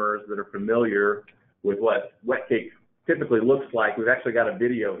customers that are familiar with what wet cake typically looks like, we've actually got a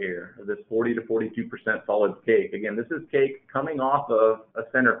video here of this 40 to 42% solids cake. Again, this is cake coming off of a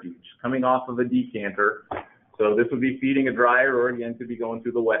centrifuge, coming off of a decanter. So this would be feeding a dryer, or again, could be going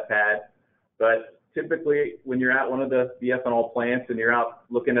through the wet pad. But typically, when you're at one of the ethanol plants and you're out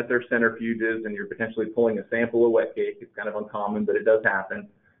looking at their centrifuges and you're potentially pulling a sample of wet cake, it's kind of uncommon, but it does happen.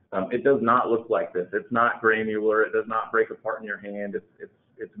 It does not look like this. It's not granular. It does not break apart in your hand.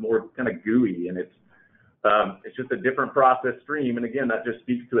 It's more kind of gooey, and it's just a different process stream. And again, that just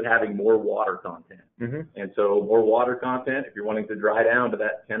speaks to it having more water content. Mm-hmm. And so more water content, if you're wanting to dry down to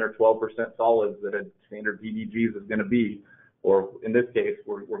that 10 or 12% solids that a standard PDGs is going to be, or in this case,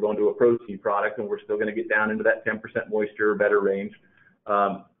 we're going to a protein product, and we're still going to get down into that 10% moisture or better range.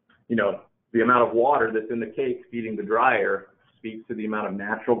 The amount of water that's in the cake feeding the dryer speaks to the amount of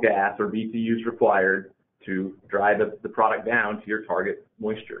natural gas or BTUs required to dry the product down to your target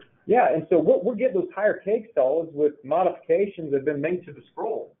moisture. Yeah, and so we're getting those higher cake solids with modifications that have been made to the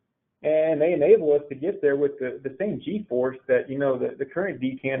scroll. and they enable us to get there with the same G-force that, the current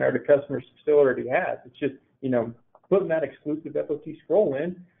decanter the customer still already has. It's just, putting that exclusive FOT scroll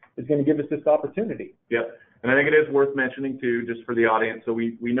in is going to give us this opportunity. Yep. And I think it is worth mentioning too, just for the audience, so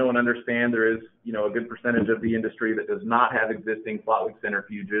we know and understand there is, a good percentage of the industry that does not have existing Flatwig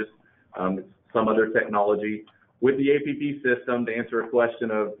centrifuges. It's some other technology. With the APP system, to answer a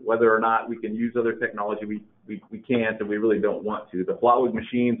question of whether or not we can use other technology, we can't, and we really don't want to. The Flatwig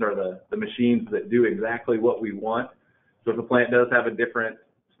machines are the machines that do exactly what we want. So if the plant does have a different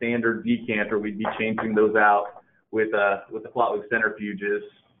standard decanter, we'd be changing those out with the Flatwig centrifuges,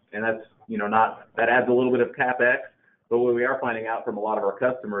 and that's that adds a little bit of CapEx. But what we are finding out from a lot of our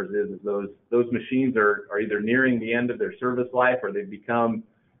customers is those machines are either nearing the end of their service life, or they've become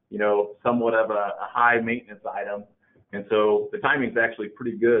somewhat of a high maintenance item. And so the timing's actually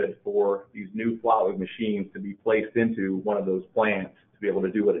pretty good for these new Flatwig machines to be placed into one of those plants to be able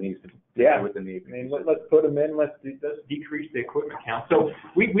to do what it needs to do within the APP. I mean, let's put them in, let's decrease the equipment count. So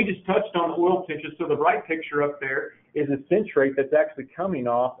we just touched on oil pinches. So the right picture up there is a centrate that's actually coming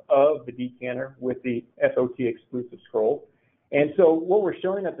off of the decanter with the FOT exclusive scroll. And so what we're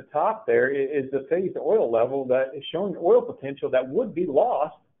showing at the top there is the phased oil level that is showing oil potential that would be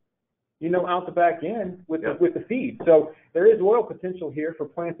lost out the back end with the feed. So there is oil potential here for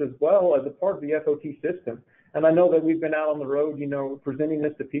plants as well as a part of the FOT system. And I know that we've been out on the road, presenting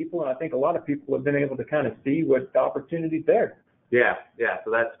this to people, and I think a lot of people have been able to kind of see what the opportunity's there. Yeah.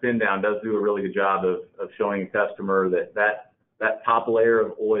 So that spin down does do a really good job of showing a customer that top layer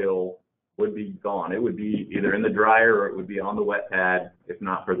of oil would be gone. It would be either in the dryer or it would be on the wet pad if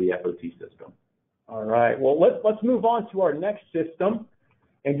not for the FOT system. All right. Well, let's move on to our next system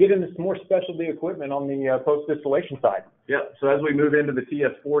and get into some more specialty equipment on the post-distillation side. Yep. So as we move into the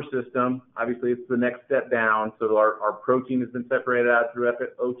TS4 system, obviously it's the next step down. So our protein has been separated out through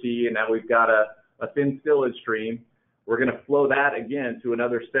FOT, and now we've got a thin stillage stream. We're going to flow that again to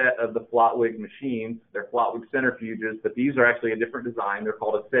another set of the Flatwig machines. They're Flatwig centrifuges, but these are actually a different design. They're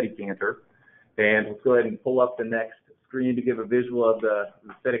called a Steadicanter. And let's go ahead and pull up the next screen to give a visual of the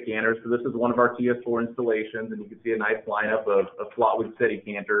Steadicanters. So this is one of our TS4 installations, and you can see a nice lineup of Flatwig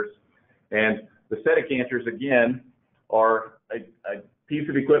Steadicanters. And the Steadicanters, again, are a piece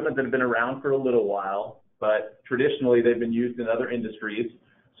of equipment that have been around for a little while, but traditionally they've been used in other industries.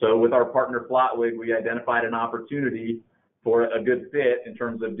 So with our partner Flatwig, we identified an opportunity for a good fit in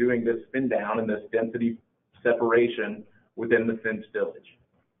terms of doing this spin down and this density separation within the thin stillage.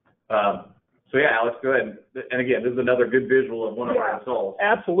 So yeah, Alex, go ahead. And again, this is another good visual of one of our installs.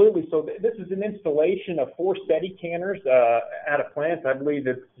 Absolutely. So this is an installation of 4 Steadicanters at a plant. I believe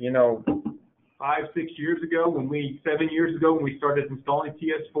it's 7 years ago when we started installing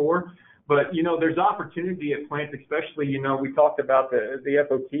TS4. But there's opportunity at plants, especially we talked about the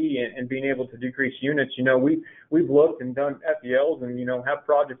FOT and being able to decrease units. We've looked and done FELs and have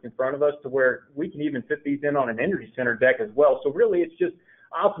projects in front of us to where we can even fit these in on an energy center deck as well. So really, it's just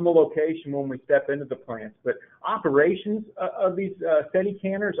optimal location when we step into the plants. But operations of these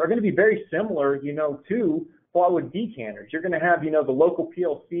Steadicanters are going to be very similar, to Flatwig decanters. You're going to have, the local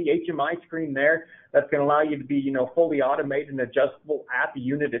PLC HMI screen there that's going to allow you to be, fully automated and adjustable at the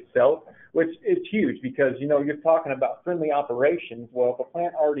unit itself, which is huge because, you're talking about friendly operations. Well, if a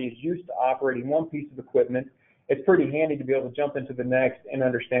plant already is used to operating one piece of equipment, it's pretty handy to be able to jump into the next and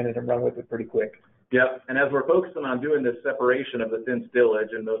understand it and run with it pretty quick. Yep, and as we're focusing on doing this separation of the thin stillage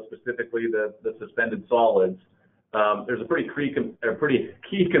and those specifically the suspended solids, there's a pretty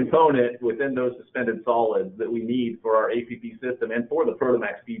key component within those suspended solids that we need for our APP system and for the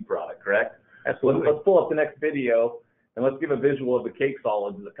Protomax feed product, correct? Absolutely. Let's pull up the next video and let's give a visual of the cake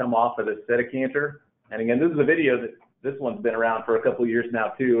solids that come off of this Steadicanter. And again, this is a video that this one's been around for a couple of years now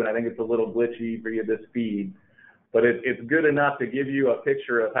too, and I think it's a little glitchy via this feed, but it's good enough to give you a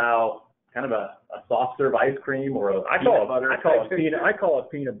picture of how kind of a soft serve ice cream or peanut butter. I call it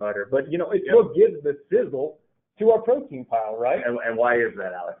peanut butter, but it's what gives the sizzle to our protein pile, right? And why is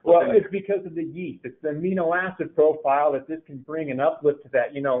that, Alex? Well, it's because of the yeast. It's the amino acid profile that this can bring an uplift to that,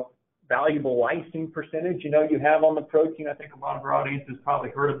 valuable lysine percentage, you have on the protein. I think a lot of our audience has probably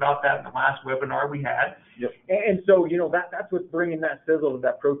heard about that in the last webinar we had. Yep. And so, that's what's bringing that sizzle to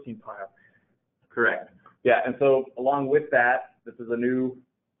that protein pile. Correct. Yeah, and so along with that, this is a new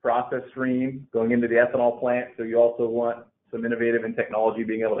process stream going into the ethanol plant, so you also want some innovative in technology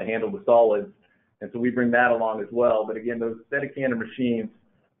being able to handle the solids, and so we bring that along as well. But again, those Steadicanter machines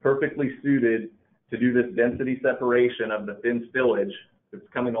perfectly suited to do this density separation of the thin stillage that's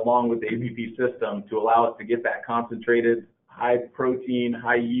coming along with the APP system to allow us to get that concentrated, high protein,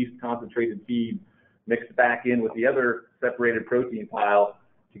 high yeast concentrated feed mixed back in with the other separated protein pile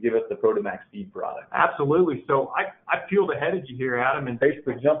to give us the Protomax feed product. Absolutely. So I peeled ahead of you here, Adam, and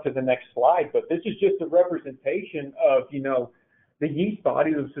basically jumped to the next slide. But this is just a representation of, the yeast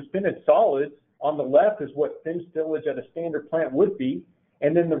body, the suspended solids. On the left is what thin stillage at a standard plant would be.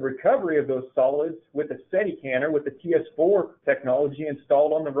 And then the recovery of those solids with a SETI canner with the TS4 technology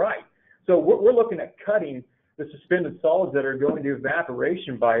installed on the right. So we're looking at cutting the suspended solids that are going to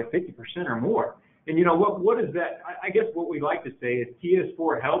evaporation by 50% or more. And what is that? I guess what we like to say is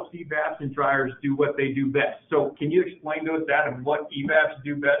TS4 helps evap's and dryers do what they do best. So can you explain to us, Adam, what evap's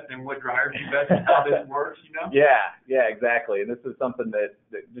do best and what dryers do best and how this works, Yeah, exactly. And this is something that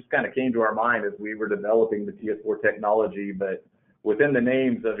just kind of came to our mind as we were developing the TS4 technology. But within the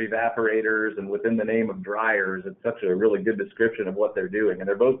names of evaporators and within the name of dryers, it's such a really good description of what they're doing. And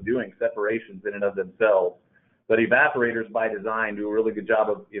they're both doing separations in and of themselves. But evaporators by design do a really good job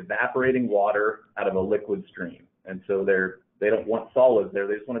of evaporating water out of a liquid stream. And so they don't want solids there.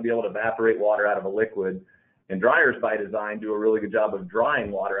 They just want to be able to evaporate water out of a liquid. And dryers by design do a really good job of drying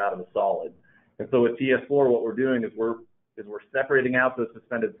water out of a solid. And so with TS4, what we're doing is we're separating out those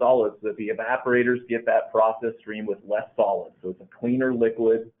suspended solids so that the evaporators get that process stream with less solids. So it's a cleaner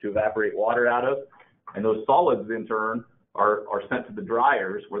liquid to evaporate water out of. And those solids in turn are sent to the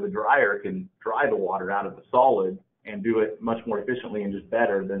dryers, where the dryer can dry the water out of the solid and do it much more efficiently and just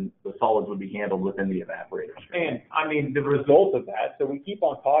better than the solids would be handled within the evaporator stream. And the result of that, so we keep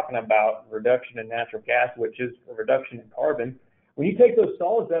on talking about reduction in natural gas, which is a reduction in carbon. When you take those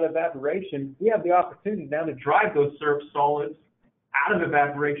solids out of evaporation, we have the opportunity now to drive those surf solids out of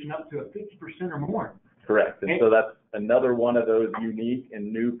evaporation up to a 50% or more. Correct. And so that's another one of those unique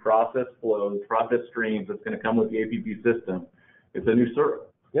and new process flows, process streams that's going to come with the APP system. It's a new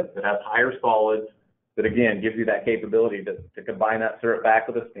syrup that has higher solids that, again, gives you that capability to combine that syrup back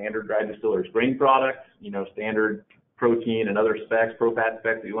with a standard dry distillers grain product, standard protein and other specs, pro-fat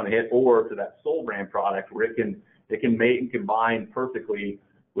specs that you want to hit, or to that Sol brand product where it can mate and combine perfectly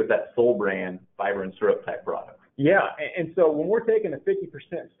with that Sol brand fiber and syrup type product. Yeah, and so when we're taking the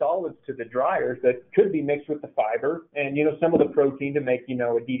 50% solids to the dryers, that could be mixed with the fiber and, some of the protein to make, a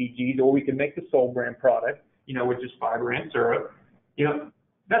DDGs, or we can make the Sol brand product, which is fiber and syrup.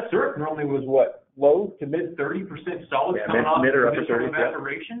 That syrup normally was what, low to mid 30% solids coming off mid or upper 30s,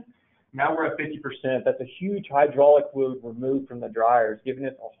 evaporation. Now we're at 50%. That's a huge hydraulic fluid removed from the dryers, giving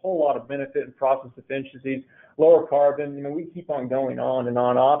us a whole lot of benefit and process efficiencies, lower carbon. We keep on going on and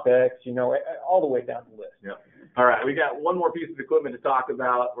on, OPEX, all the way down the list. Yeah. All right, we got one more piece of equipment to talk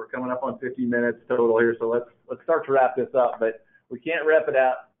about. We're coming up on 15 minutes total here, so let's start to wrap this up. But we can't wrap it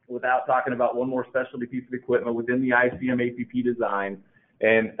up without talking about one more specialty piece of equipment within the ICM APP design,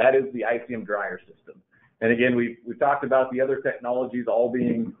 and that is the ICM dryer system. And again, we've talked about the other technologies all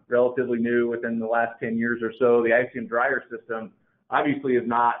being relatively new within the last 10 years or so. The ICM dryer system obviously is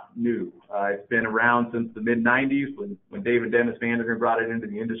not new. It's been around since the mid-90s when David Dennis Vandergren brought it into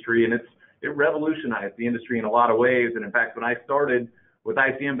the industry, and it revolutionized the industry in a lot of ways. And in fact, when I started with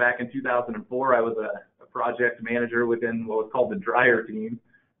ICM back in 2004, I was a project manager within what was called the dryer team,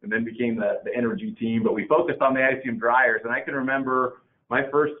 and then became the energy team. But we focused on the ICM dryers, and I can remember my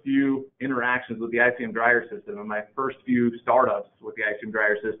first few interactions with the ICM dryer system and my first few startups with the ICM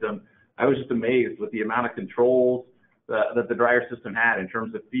dryer system. I was just amazed with the amount of controls that the dryer system had in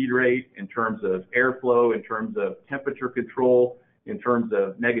terms of feed rate, in terms of airflow, in terms of temperature control, in terms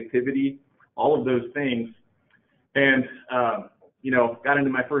of negativity, all of those things. And, got into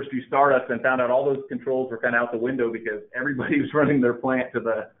my first few startups and found out all those controls were kind of out the window because everybody was running their plant to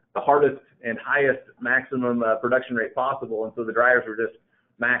the hardest and highest maximum production rate possible. And so the dryers were just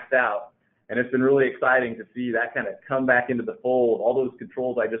maxed out. And it's been really exciting to see that kind of come back into the fold, all those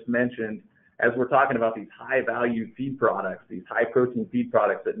controls I just mentioned, as we're talking about these high value feed products, these high protein feed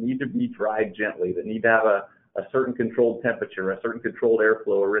products that need to be dried gently, that need to have a certain controlled temperature, a certain controlled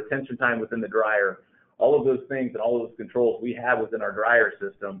airflow, a retention time within the dryer, all of those things and all of those controls we have within our dryer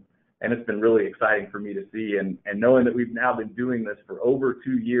system. And it's been really exciting for me to see. And knowing that we've now been doing this for over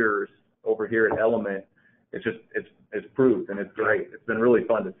 2 years over here at Element, it's proved, and it's great. It's been really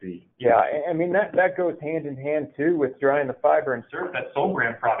fun to see. Yeah, that goes hand in hand too with drying the fiber and syrup. That Sol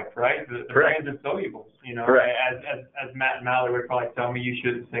brand product, right? The brands and solubles. Correct. As Matt and Mallory would probably tell me, you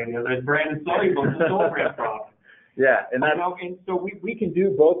shouldn't say the other. It's brand and solubles, the Sol brand product. Yeah, and and so we can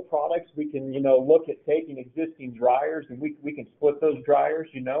do both products. We can look at taking existing dryers and we can split those dryers,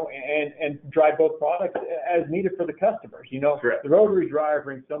 and dry both products as needed for the customers. Correct. The rotary dryer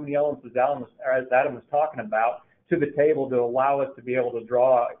brings so many elements, as Adam was talking about, to the table to allow us to be able to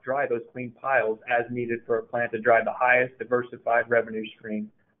dry those clean piles as needed for a plant to drive the highest diversified revenue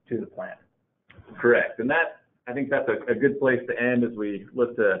stream to the plant. Correct, and that I think that's a good place to end as we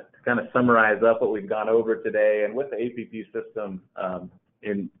look to kind of summarize up what we've gone over today and with the APP system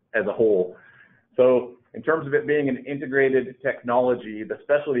as a whole. So in terms of it being an integrated technology, the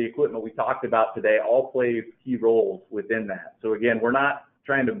specialty equipment we talked about today all plays key roles within that. So again, we're not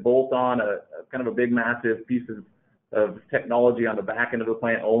trying to bolt on a kind of a big, massive piece of technology on the back end of the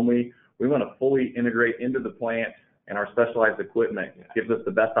plant only. We want to fully integrate into the plant, and our specialized equipment gives us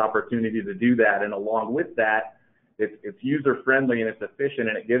the best opportunity to do that. And along with that, it's user-friendly and it's efficient,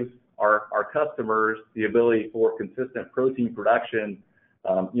 and it gives our customers the ability for consistent protein production,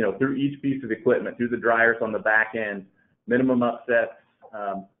 through each piece of equipment, through the dryers on the back end, minimum upsets,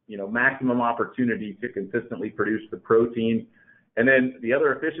 maximum opportunity to consistently produce the protein. And then the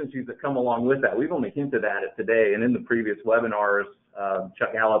other efficiencies that come along with that, we've only hinted at it today and in the previous webinars.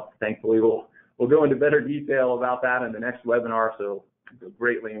 Chuck Allop, thankfully, will go into better detail about that in the next webinar, so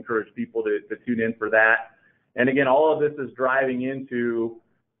greatly encourage people to tune in for that. And again, all of this is driving into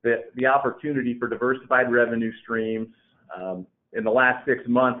the opportunity for diversified revenue streams. In the last 6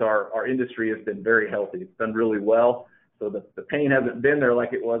 months, our industry has been very healthy. It's done really well. So the pain hasn't been there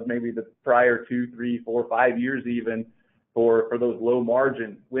like it was maybe the prior 2, 3, 4, 5 years even for those low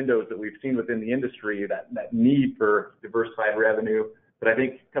margin windows that we've seen within the industry, that need for diversified revenue. But I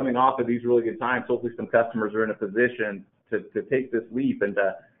think coming off of these really good times, hopefully some customers are in a position to take this leap and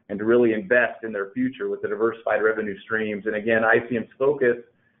to really invest in their future with the diversified revenue streams. And again, ICM's focus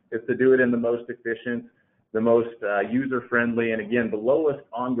is to do it in the most efficient, the most user-friendly, and again, the lowest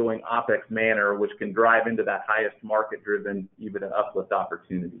ongoing OPEX manner, which can drive into that highest market-driven EBITDA uplift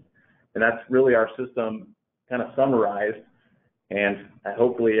opportunity. And that's really our system kind of summarized, and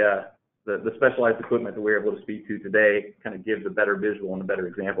hopefully the specialized equipment that we're able to speak to today kind of gives a better visual and a better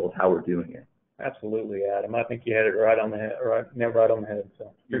example of how we're doing it. Absolutely, Adam. I think you had it right on the head. Right on the head.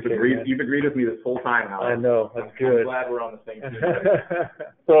 So you've agreed with me this whole time, Alex. I know. That's good. I'm glad we're on the same team.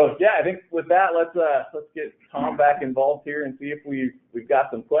 So yeah, I think with that, let's get Tom back involved here and see if we've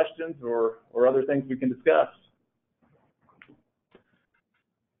got some questions or other things we can discuss.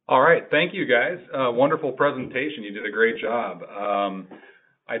 All right, thank you guys. Wonderful presentation. You did a great job.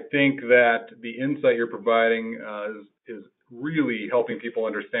 I think that the insight you're providing is really helping people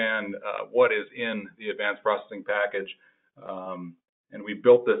understand what is in the advanced processing package. And we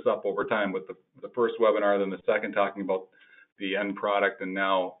built this up over time with the first webinar, then the second talking about the end product, and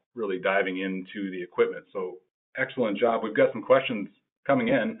now really diving into the equipment. So excellent job. We've got some questions coming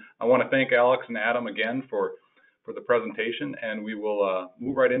in. I want to thank Alex and Adam again for the presentation, and we will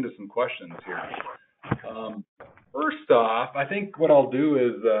move right into some questions here. First off, I think what I'll do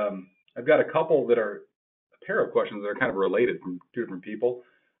is I've got a couple that are a pair of questions that are kind of related from two different people.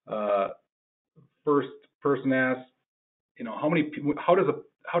 First person asks, how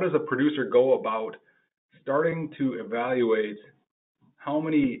does a producer go about starting to evaluate how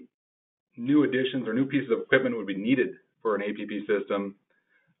many new additions or new pieces of equipment would be needed for an APP system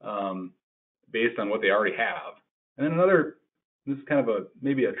based on what they already have? And then this is kind of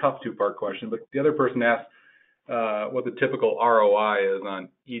maybe a tough two-part question, but the other person asked what the typical ROI is on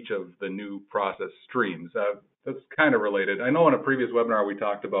each of the new process streams. That's kind of related. I know in a previous webinar we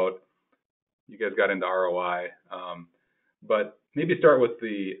talked about, you guys got into ROI, but maybe start with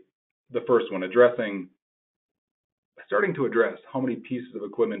the first one, starting to address how many pieces of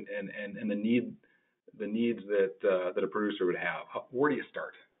equipment and the needs that a producer would have. Where do you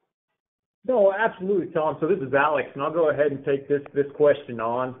start? No, absolutely, Tom. So this is Alex, and I'll go ahead and take this question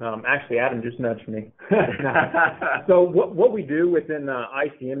on. Actually, Adam just nudged me. So what we do within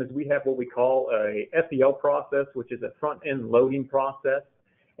ICM is we have what we call a FEL process, which is a front-end loading process.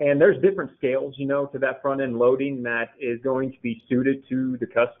 And there's different scales, to that front-end loading that is going to be suited to the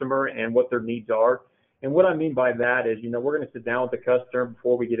customer and what their needs are. And what I mean by that is, we're going to sit down with the customer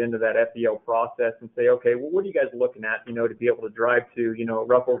before we get into that FEL process and say, okay, well, what are you guys looking at, to be able to drive to,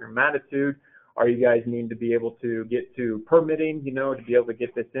 rough organomatitude? Are you guys needing to be able to get to permitting, to be able to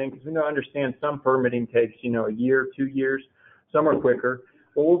get this in? Because we understand some permitting takes, a year, 2 years, some are quicker.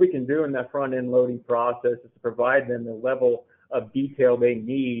 But what we can do in that front-end loading process is to provide them the level of detail they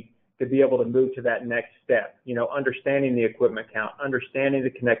need to be able to move to that next step, understanding the equipment count, understanding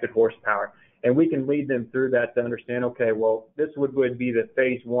the connected horsepower. And we can lead them through that to understand, okay, well, this would be the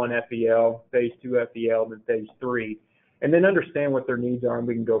phase 1 FEL, phase 2 FEL, then phase 3, and then understand what their needs are, and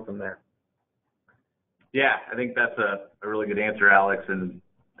we can go from there. Yeah, I think that's a really good answer, Alex. And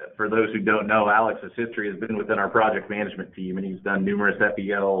for those who don't know, Alex's history has been within our project management team, and he's done numerous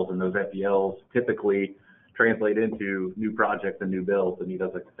FELs, and those FELs typically translate into new projects and new builds, and he does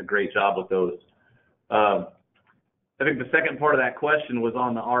a great job with those. I think the second part of that question was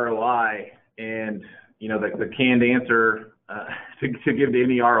on the ROI. And, the canned answer to give to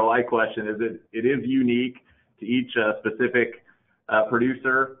any ROI question is it is unique to each specific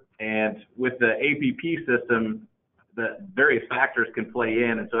producer. And with the APP system, the various factors can play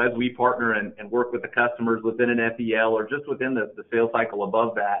in. And so as we partner and work with the customers within an FEL or just within the sales cycle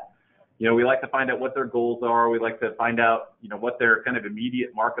above that, we like to find out what their goals are. We like to find out, what their kind of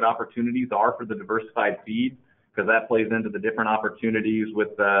immediate market opportunities are for the diversified feed, because that plays into the different opportunities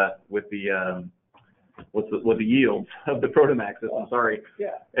with the yields of the Protomax system. Sorry.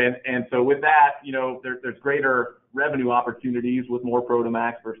 Yeah. And so with that, there's greater revenue opportunities with more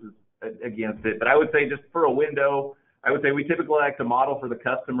Protomax versus against it. But I would say just for a window, I would say we typically like to model for the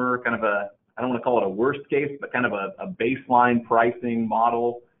customer kind of I don't want to call it a worst case, but kind of a baseline pricing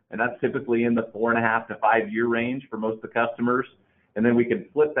model. And that's typically in the 4.5 to 5 year range for most of the customers. And then we can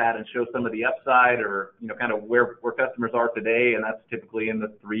flip that and show some of the upside or, kind of where customers are today. And that's typically in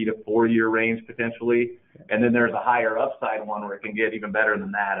the 3 to 4 year range potentially. And then there's a higher upside one where it can get even better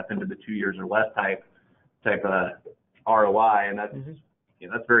than that, up into the 2 years or less type of ROI. And that's,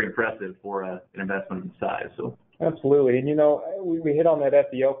 that's very impressive for an investment of the size. So. Absolutely. And, we hit on that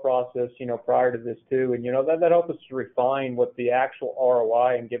FEL process, prior to this too. And, that helps us to refine what the actual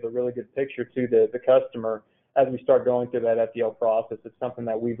ROI and give a really good picture to the customer as we start going through that FEL process. It's something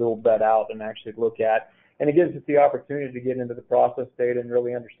that we will vet out and actually look at. And it gives us the opportunity to get into the process data and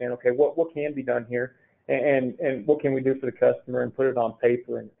really understand, okay, what can be done here and what can we do for the customer and put it on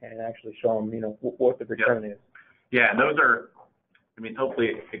paper and actually show them, what the return is. Yeah, and those are,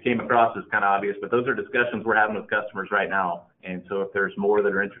 hopefully it came across as kind of obvious, but those are discussions we're having with customers right now. And so if there's more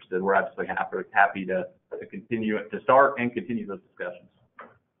that are interested, we're absolutely happy to continue to start and continue those discussions.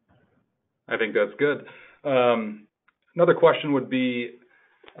 I think that's good. Another question would be,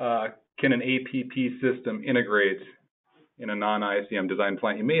 can an APP system integrate in a non-ICM design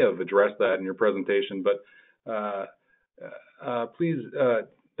plant? You may have addressed that in your presentation, but please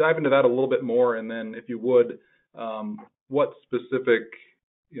dive into that a little bit more. And then if you would, what specific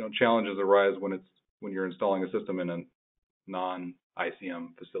challenges arise when you're installing a system in a non-ICM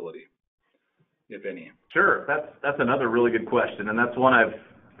facility, if any? Sure, that's another really good question, and that's one I've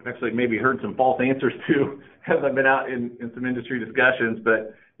actually maybe heard some false answers to as I've been out in some industry discussions.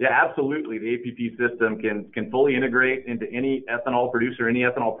 But yeah, absolutely, the APP system can fully integrate into any ethanol producer, any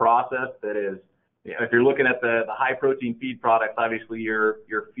ethanol process that is. If you're looking at the high protein feed products, obviously your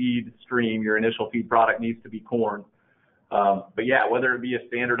feed stream, your initial feed product needs to be corn. But yeah, whether it be a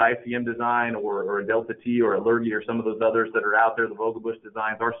standard ICM design or a Delta T or a Lurgy or some of those others that are out there, the Vogelbush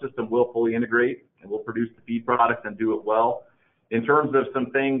designs, our system will fully integrate and will produce the feed products and do it well. In terms of some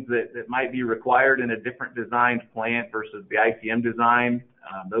things that might be required in a different designed plant versus the ICM design,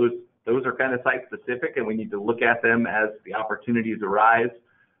 those are kind of site specific, and we need to look at them as the opportunities arise.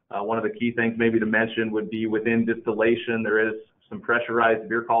 One of the key things maybe to mention would be within distillation, there is some pressurized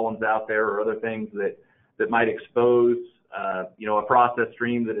beer columns out there or other things that might expose a process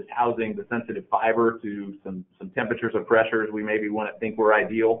stream that is housing the sensitive fiber to some temperatures or pressures we maybe wouldn't think were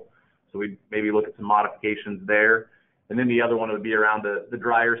ideal. So we'd maybe look at some modifications there. And then the other one would be around the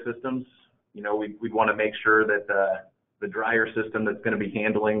dryer systems. We'd want to make sure that the dryer system that's going to be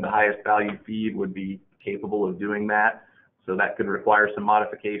handling the highest value feed would be capable of doing that. So that could require some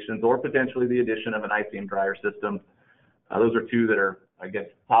modifications or potentially the addition of an ICM dryer system. Those are two that are, I guess,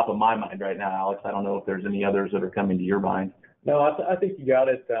 top of my mind right now, Alex. I don't know if there's any others that are coming to your mind. No, I think you got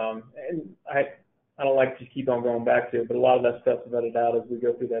it. And I don't like to keep on going back to it, but a lot of that stuff's vetted out as we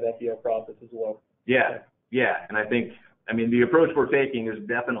go through that FEL process as well. Yeah. And I think, the approach we're taking is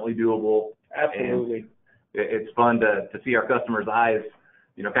definitely doable. Absolutely. It's fun to see our customers' eyes,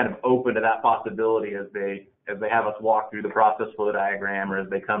 kind of open to that possibility as they have us walk through the process flow diagram or as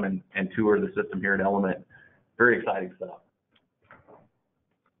they come and tour the system here at Element. Very exciting stuff.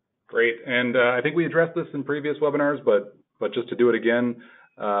 Great. And I think we addressed this in previous webinars, but just to do it again,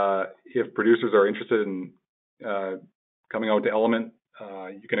 if producers are interested in coming out to Element,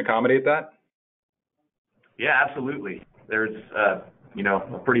 you can accommodate that? Yeah, absolutely. There's a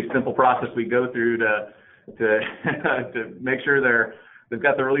pretty simple process we go through to to make sure they've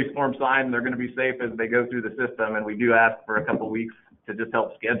got the release form signed and they're going to be safe as they go through the system. And we do ask for a couple of weeks to just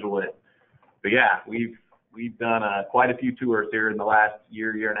help schedule it. But yeah, we've done quite a few tours here in the last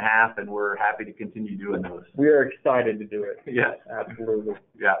year and a half, and we're happy to continue doing those. We are excited to do it. Yes, absolutely.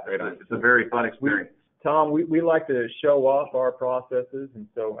 Yeah, it's a very fun experience. Tom, we like to show off our processes, and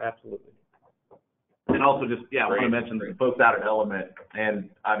so absolutely. And also just, I want to mention the folks out at Element and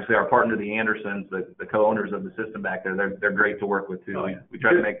obviously our partner, the Andersons, the co-owners of the system back there, they're great to work with too. Oh, yeah. We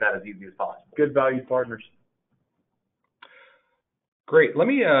try to make that as easy as possible. Good value partners. Great. Let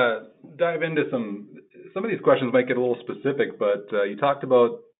me dive into some of these questions might get a little specific, but you talked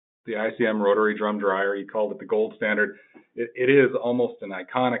about the ICM rotary drum dryer. You called it the gold standard. It is almost an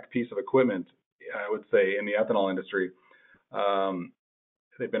iconic piece of equipment, I would say, in the ethanol industry.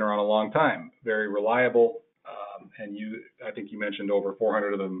 They've been around a long time, very reliable, and I think you mentioned over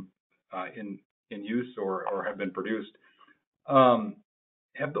 400 of them in use or have been produced.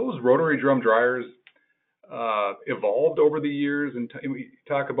 Have those rotary drum dryers evolved over the years? And we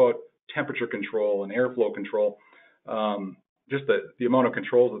talk about temperature control and airflow control, just the amount of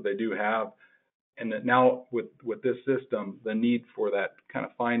controls that they do have, and that now with this system, the need for that kind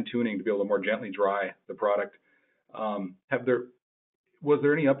of fine tuning to be able to more gently dry the product. Was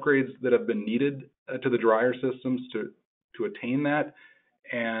there any upgrades that have been needed to the dryer systems to attain that?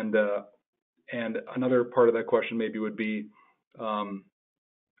 And another part of that question maybe would be,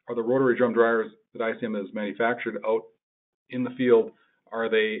 are the rotary drum dryers that ICM has manufactured out in the field,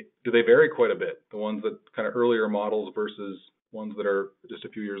 do they vary quite a bit? The ones that kind of earlier models versus ones that are just a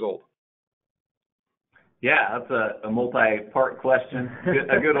few years old? Yeah, that's a multi-part question,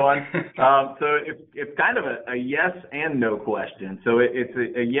 a good one. So it's kind of a yes and no question. So it's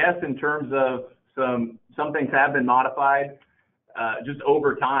a yes in terms of some things have been modified just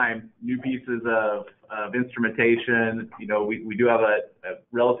over time, new pieces of instrumentation. You know, we do have a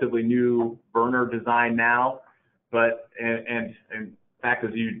relatively new burner design now, but and in fact,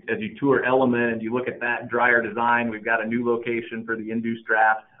 as you tour Element and you look at that dryer design, we've got a new location for the induced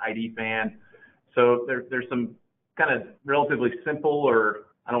draft ID fan. So there's some kind of relatively simple, or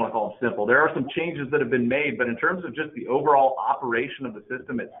I don't want to call them simple. There are some changes that have been made, but in terms of just the overall operation of the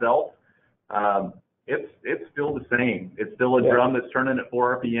system itself, it's still the same. It's still a drum that's turning at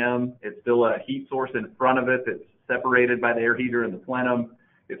 4 RPM. It's still a heat source in front of it that's separated by the air heater and the plenum.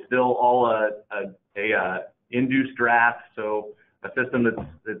 It's still all a induced draft, so a system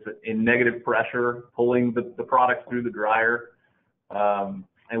that's in negative pressure, pulling the products through the dryer.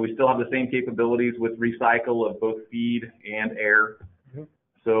 And we still have the same capabilities with recycle of both feed and air. Mm-hmm.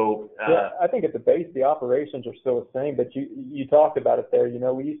 So I think at the base, the operations are still the same, but you talked about it there. You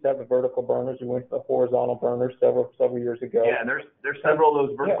know, we used to have the vertical burners. We went to the horizontal burners several years ago. Yeah, and there's several of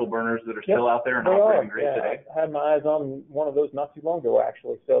those vertical burners that are still out there and operating great today. I had my eyes on one of those not too long ago,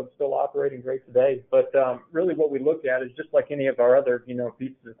 actually, so it's still operating great today. But really what we look at is just like any of our other, you know,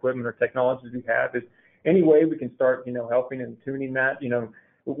 pieces of equipment or technologies we have, is any way we can start, you know, helping and tuning that, you know,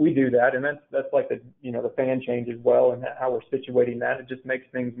 we do that, and that's like the, you know, the fan change as well, and how we're situating that. It just makes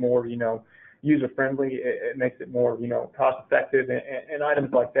things more, you know, user friendly. It makes it more, you know, cost effective and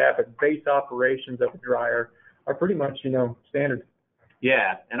items like that. But base operations of the dryer are pretty much, you know, standard.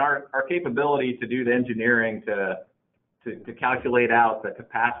 Yeah, and our capability to do the engineering to calculate out the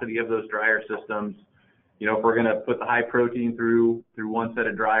capacity of those dryer systems. You know, if we're going to put the high protein through one set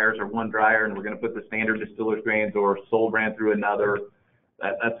of dryers or one dryer, and we're going to put the standard distillers grains or Sol brand through another.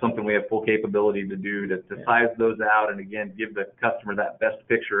 That's something we have full capability to do, to size those out and, again, give the customer that best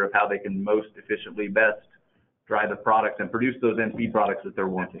picture of how they can most efficiently best dry the products and produce those end feed products that they're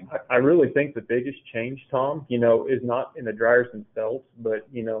wanting. I really think the biggest change, Tom, you know, is not in the dryers themselves, but,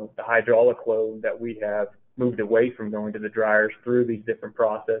 you know, the hydraulic load that we have moved away from going to the dryers through these different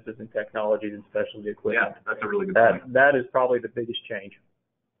processes and technologies and specialty equipment. Yeah, that's a really good point. That is probably the biggest change.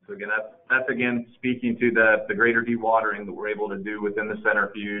 So again, that's again speaking to the greater dewatering that we're able to do within the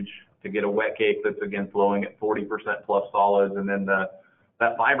centrifuge to get a wet cake that's again flowing at 40% plus solids, and then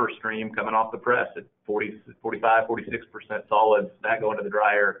that fiber stream coming off the press at 40, 45, 46% solids, that going to the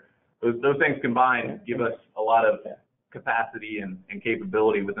dryer. Those things combined give us a lot of capacity and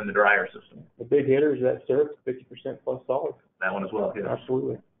capability within the dryer system. The big hitter is that syrup, 50% plus solids. That one as well. Yeah.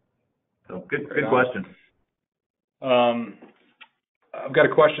 Absolutely. So good question. I've got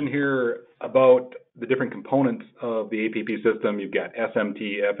a question here about the different components of the APP system. You've got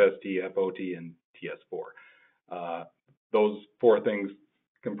SMT, FST, FOT, and TS4. Those four things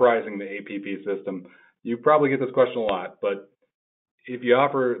comprising the APP system. You probably get this question a lot, but if you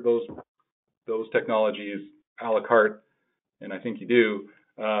offer those technologies a la carte, and I think you do,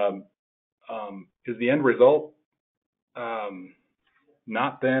 is the end result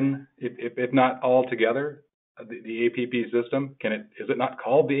not then, if not all together, the APP system? Is it not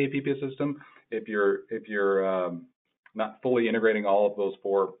called the APP system if you're not fully integrating all of those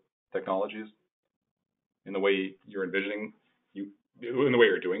four technologies in the way you're envisioning, in the way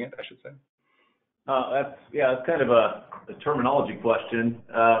you're doing it, I should say? That's kind of a terminology question.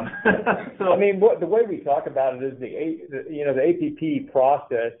 So I mean, the way we talk about it is the APP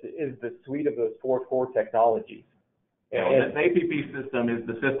process is the suite of those four core technologies. The APP system is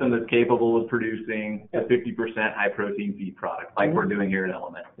the system that's capable of producing a 50% high protein feed product, like we're doing here at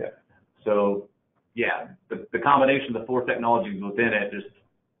Element. Yeah. So, yeah, the combination of the 4 technologies within it just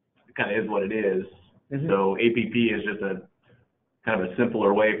kind of is what it is. So APP is just a kind of a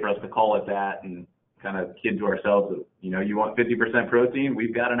simpler way for us to call it that, and kind of kid to ourselves that, you want 50% protein,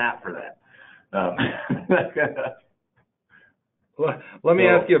 we've got an app for that. Let me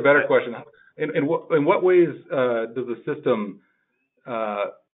ask you a better question. In what ways does the system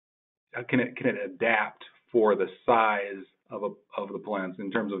can it adapt for the size of the plants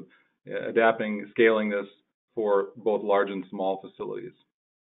in terms of scaling this for both large and small facilities?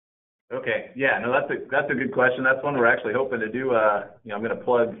 Okay, yeah, no, that's a good question. That's one we're actually hoping to do. I'm going to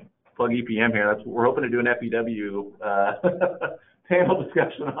plug EPM here. We're hoping to do an FEW panel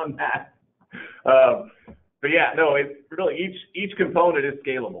discussion on that. But yeah, no, it's really each component is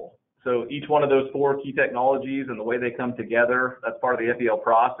scalable. So each one of those 4 key technologies and the way they come together, that's part of the FEL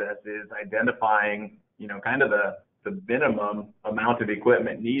process, is identifying, kind of the minimum amount of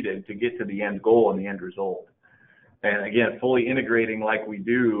equipment needed to get to the end goal and the end result. And again, fully integrating like we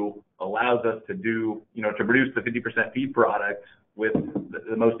do allows us to do, to produce the 50% feed product with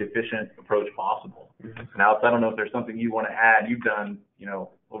the most efficient approach possible. Now, I don't know if there's something you want to add. You've done,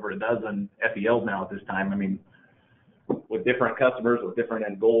 over a dozen FELs now at this time. I mean, with different customers, with different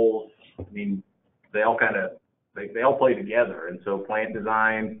end goals, I mean, they all they all play together. And so plant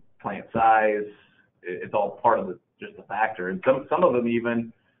design, plant size, it's all part of just the factor. And some of them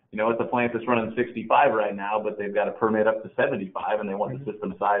even, it's a plant that's running 65 right now, but they've got a permit up to 75, and they want the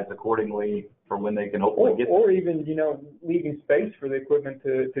system sized accordingly for when they can hopefully get there. Or even, leaving space for the equipment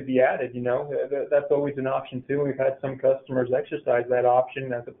to be added, that's always an option too. We've had some customers exercise that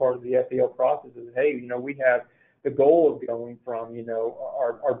option as a part of the FEL process. Is, hey, we have the goal of going from,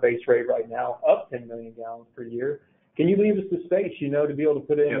 our base rate right now up 10 million gallons per year. Can you leave us the space, to be able to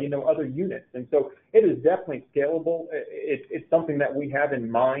put in, other units? And so it is definitely scalable. It's something that we have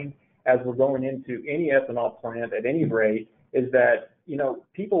in mind as we're going into any ethanol plant at any rate, is that,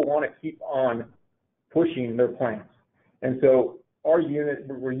 people want to keep on pushing their plants. And so we're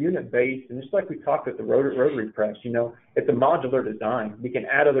unit-based, and just like we talked at the rotary press, it's a modular design. We can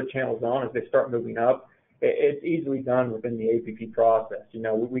add other channels on as they start moving up. It's easily done within the APP process.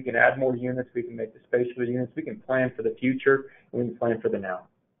 We can add more units, we can make the space for the units, we can plan for the future, and we can plan for the now.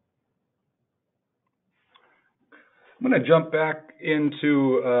 I'm going to jump back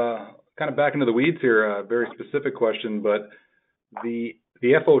into back into the weeds here, a very specific question, but the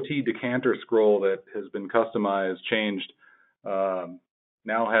FOT decanter scroll that has been customized, changed,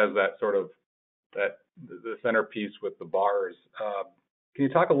 now has that sort of the centerpiece with the bars. Can you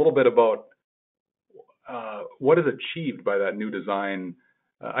talk a little bit about what is achieved by that new design?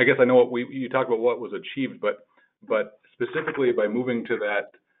 I guess I know you talked about what was achieved, but specifically by moving to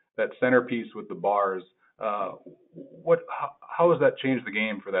that centerpiece with the bars, how has that changed the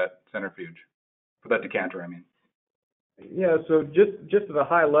game for that centrifuge, for that decanter? I mean. Yeah, so just at a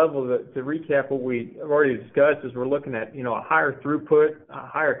high level, to recap what we have already discussed, is we're looking at a higher throughput,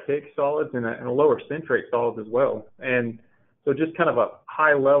 higher cake solids, and a lower centrate solids as well. And so just kind of a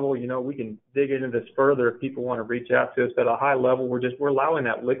high level, we can dig into this further if people want to reach out to us. At a high level, we're allowing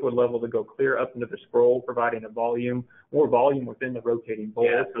that liquid level to go clear up into the scroll, providing more volume within the rotating bowl.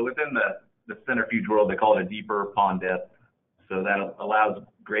 Yeah, so within the centrifuge world, they call it a deeper pond depth. So that allows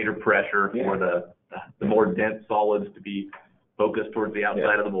greater pressure for the more dense solids to be focused towards the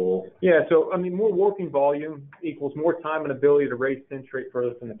outside of the bowl. Yeah, so, more working volume equals more time and ability to raise centrate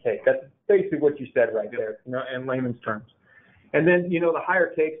further from the cake. That's basically what you said right there, in layman's terms. And then, the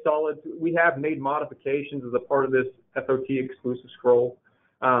higher cake solids, we have made modifications as a part of this FOT exclusive scroll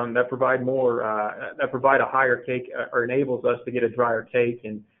that provide a higher cake or enables us to get a drier cake.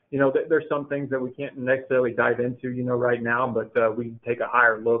 And, there's some things that we can't necessarily dive into, right now, but we can take a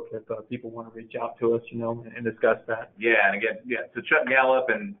higher look if people want to reach out to us, and discuss that. Yeah, and again, so Chuck Gallup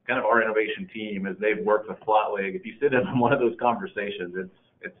and kind of our innovation team, as they've worked with Flatwig, if you sit in on one of those conversations,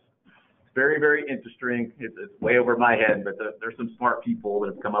 it's very, very interesting. It's way over my head, but there's some smart people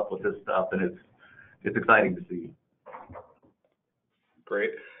that have come up with this stuff, and it's exciting to see.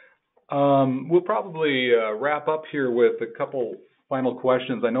 Great. We'll probably wrap up here with a couple final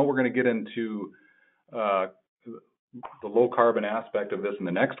questions. I know we're going to get into the low carbon aspect of this in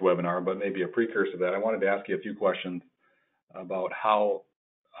the next webinar, but maybe a precursor to that. I wanted to ask you a few questions about how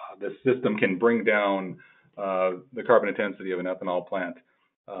the system can bring down the carbon intensity of an ethanol plant.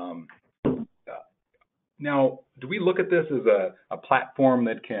 Now, do we look at this as a platform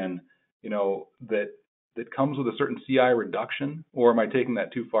that can, that comes with a certain CI reduction, or am I taking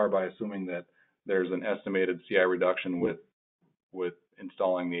that too far by assuming that there's an estimated CI reduction with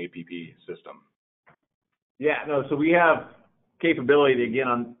installing the APP system? Yeah, no, so we have capability, again,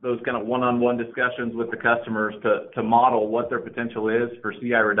 on those kind of one-on-one discussions with the customers to model what their potential is for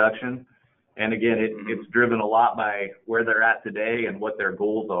CI reduction. And again, it's driven a lot by where they're at today and what their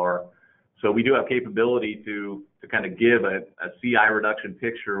goals are. So we do have capability to kind of give a CI reduction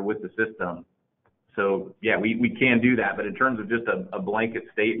picture with the system. So yeah, we can do that, but in terms of just a blanket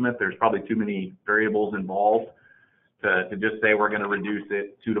statement, there's probably too many variables involved to just say we're going to reduce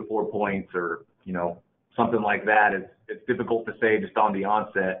it 2 to 4 points or, you know, something like that. It's difficult to say just on the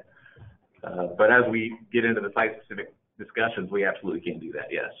onset. But as we get into the site-specific discussions, we absolutely can do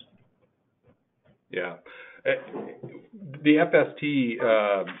that, yes. Yeah. The FST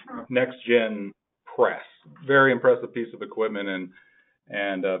Next Gen Press, very impressive piece of equipment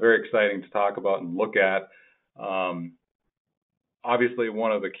and very exciting to talk about and look at. Obviously,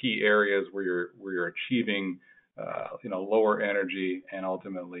 one of the key areas where you're achieving lower energy and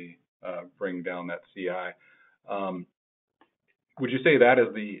ultimately bring down that CI. Would you say that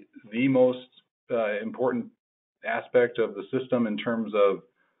is the most important aspect of the system in terms of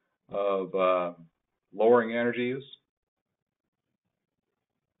lowering energy use?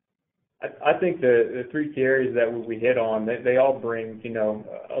 I think the 3 key areas that we hit on, they all bring,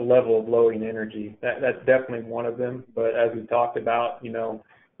 a level of lowering energy. That's definitely one of them. But as we talked about,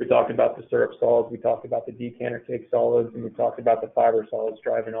 we talked about the syrup solids, we talked about the decanter cake solids, and we talked about the fiber solids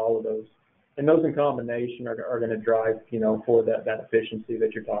driving all of those. And those in combination are going to drive, for that efficiency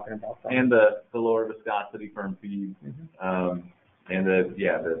that you're talking about. And the lower viscosity firm feed, and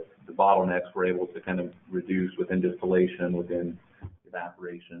the bottlenecks we're able to kind of reduce within distillation, within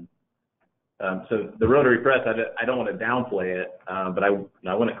evaporation. So the rotary press, I don't want to downplay it, but I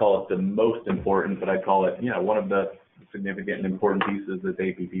wouldn't call it the most important, but I call it, one of the significant and important pieces that the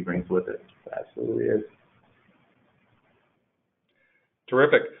APP brings with it. Absolutely is.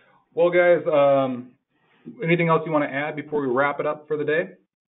 Terrific. Well, guys, anything else you want to add before we wrap it up for the day?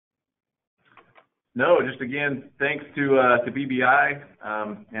 No, just again, thanks to BBI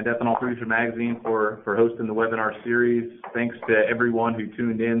and Ethanol Producer Magazine for hosting the webinar series. Thanks to everyone who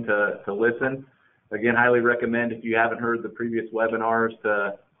tuned in to listen. Again, highly recommend, if you haven't heard the previous webinars,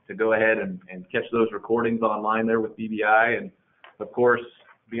 to go ahead and catch those recordings online there with BBI. And of course,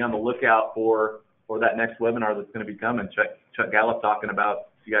 be on the lookout for that next webinar that's going to be coming. Chuck Gallup talking about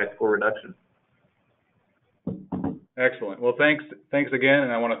CI score reduction. Excellent. Well, thanks again,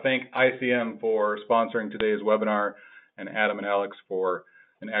 and I want to thank ICM for sponsoring today's webinar, and Adam and Alex for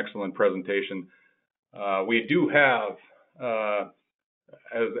an excellent presentation. We do have,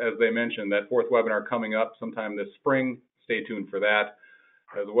 as they mentioned, that 4th webinar coming up sometime this spring. Stay tuned for that,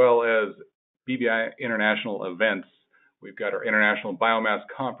 as well as BBI International events. We've got our International Biomass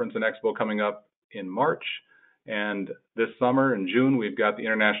Conference and Expo coming up in March. And this summer, in June, we've got the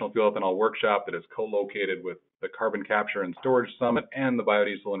International Fuel Ethanol Workshop that is co-located with the Carbon Capture and Storage Summit and the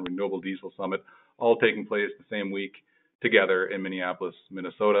Biodiesel and Renewable Diesel Summit, all taking place the same week together in Minneapolis,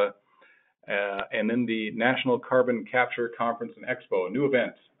 Minnesota. And then the National Carbon Capture Conference and Expo, a new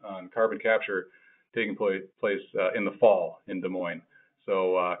event on carbon capture taking place in the fall in Des Moines.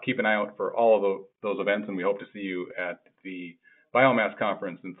 So keep an eye out for all of those events, and we hope to see you at the Biomass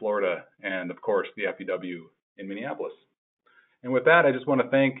Conference in Florida and, of course, the FEW in Minneapolis. And with that, I just want to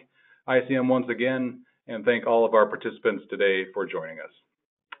thank ICM once again and thank all of our participants today for joining us.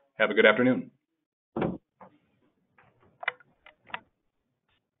 Have a good afternoon.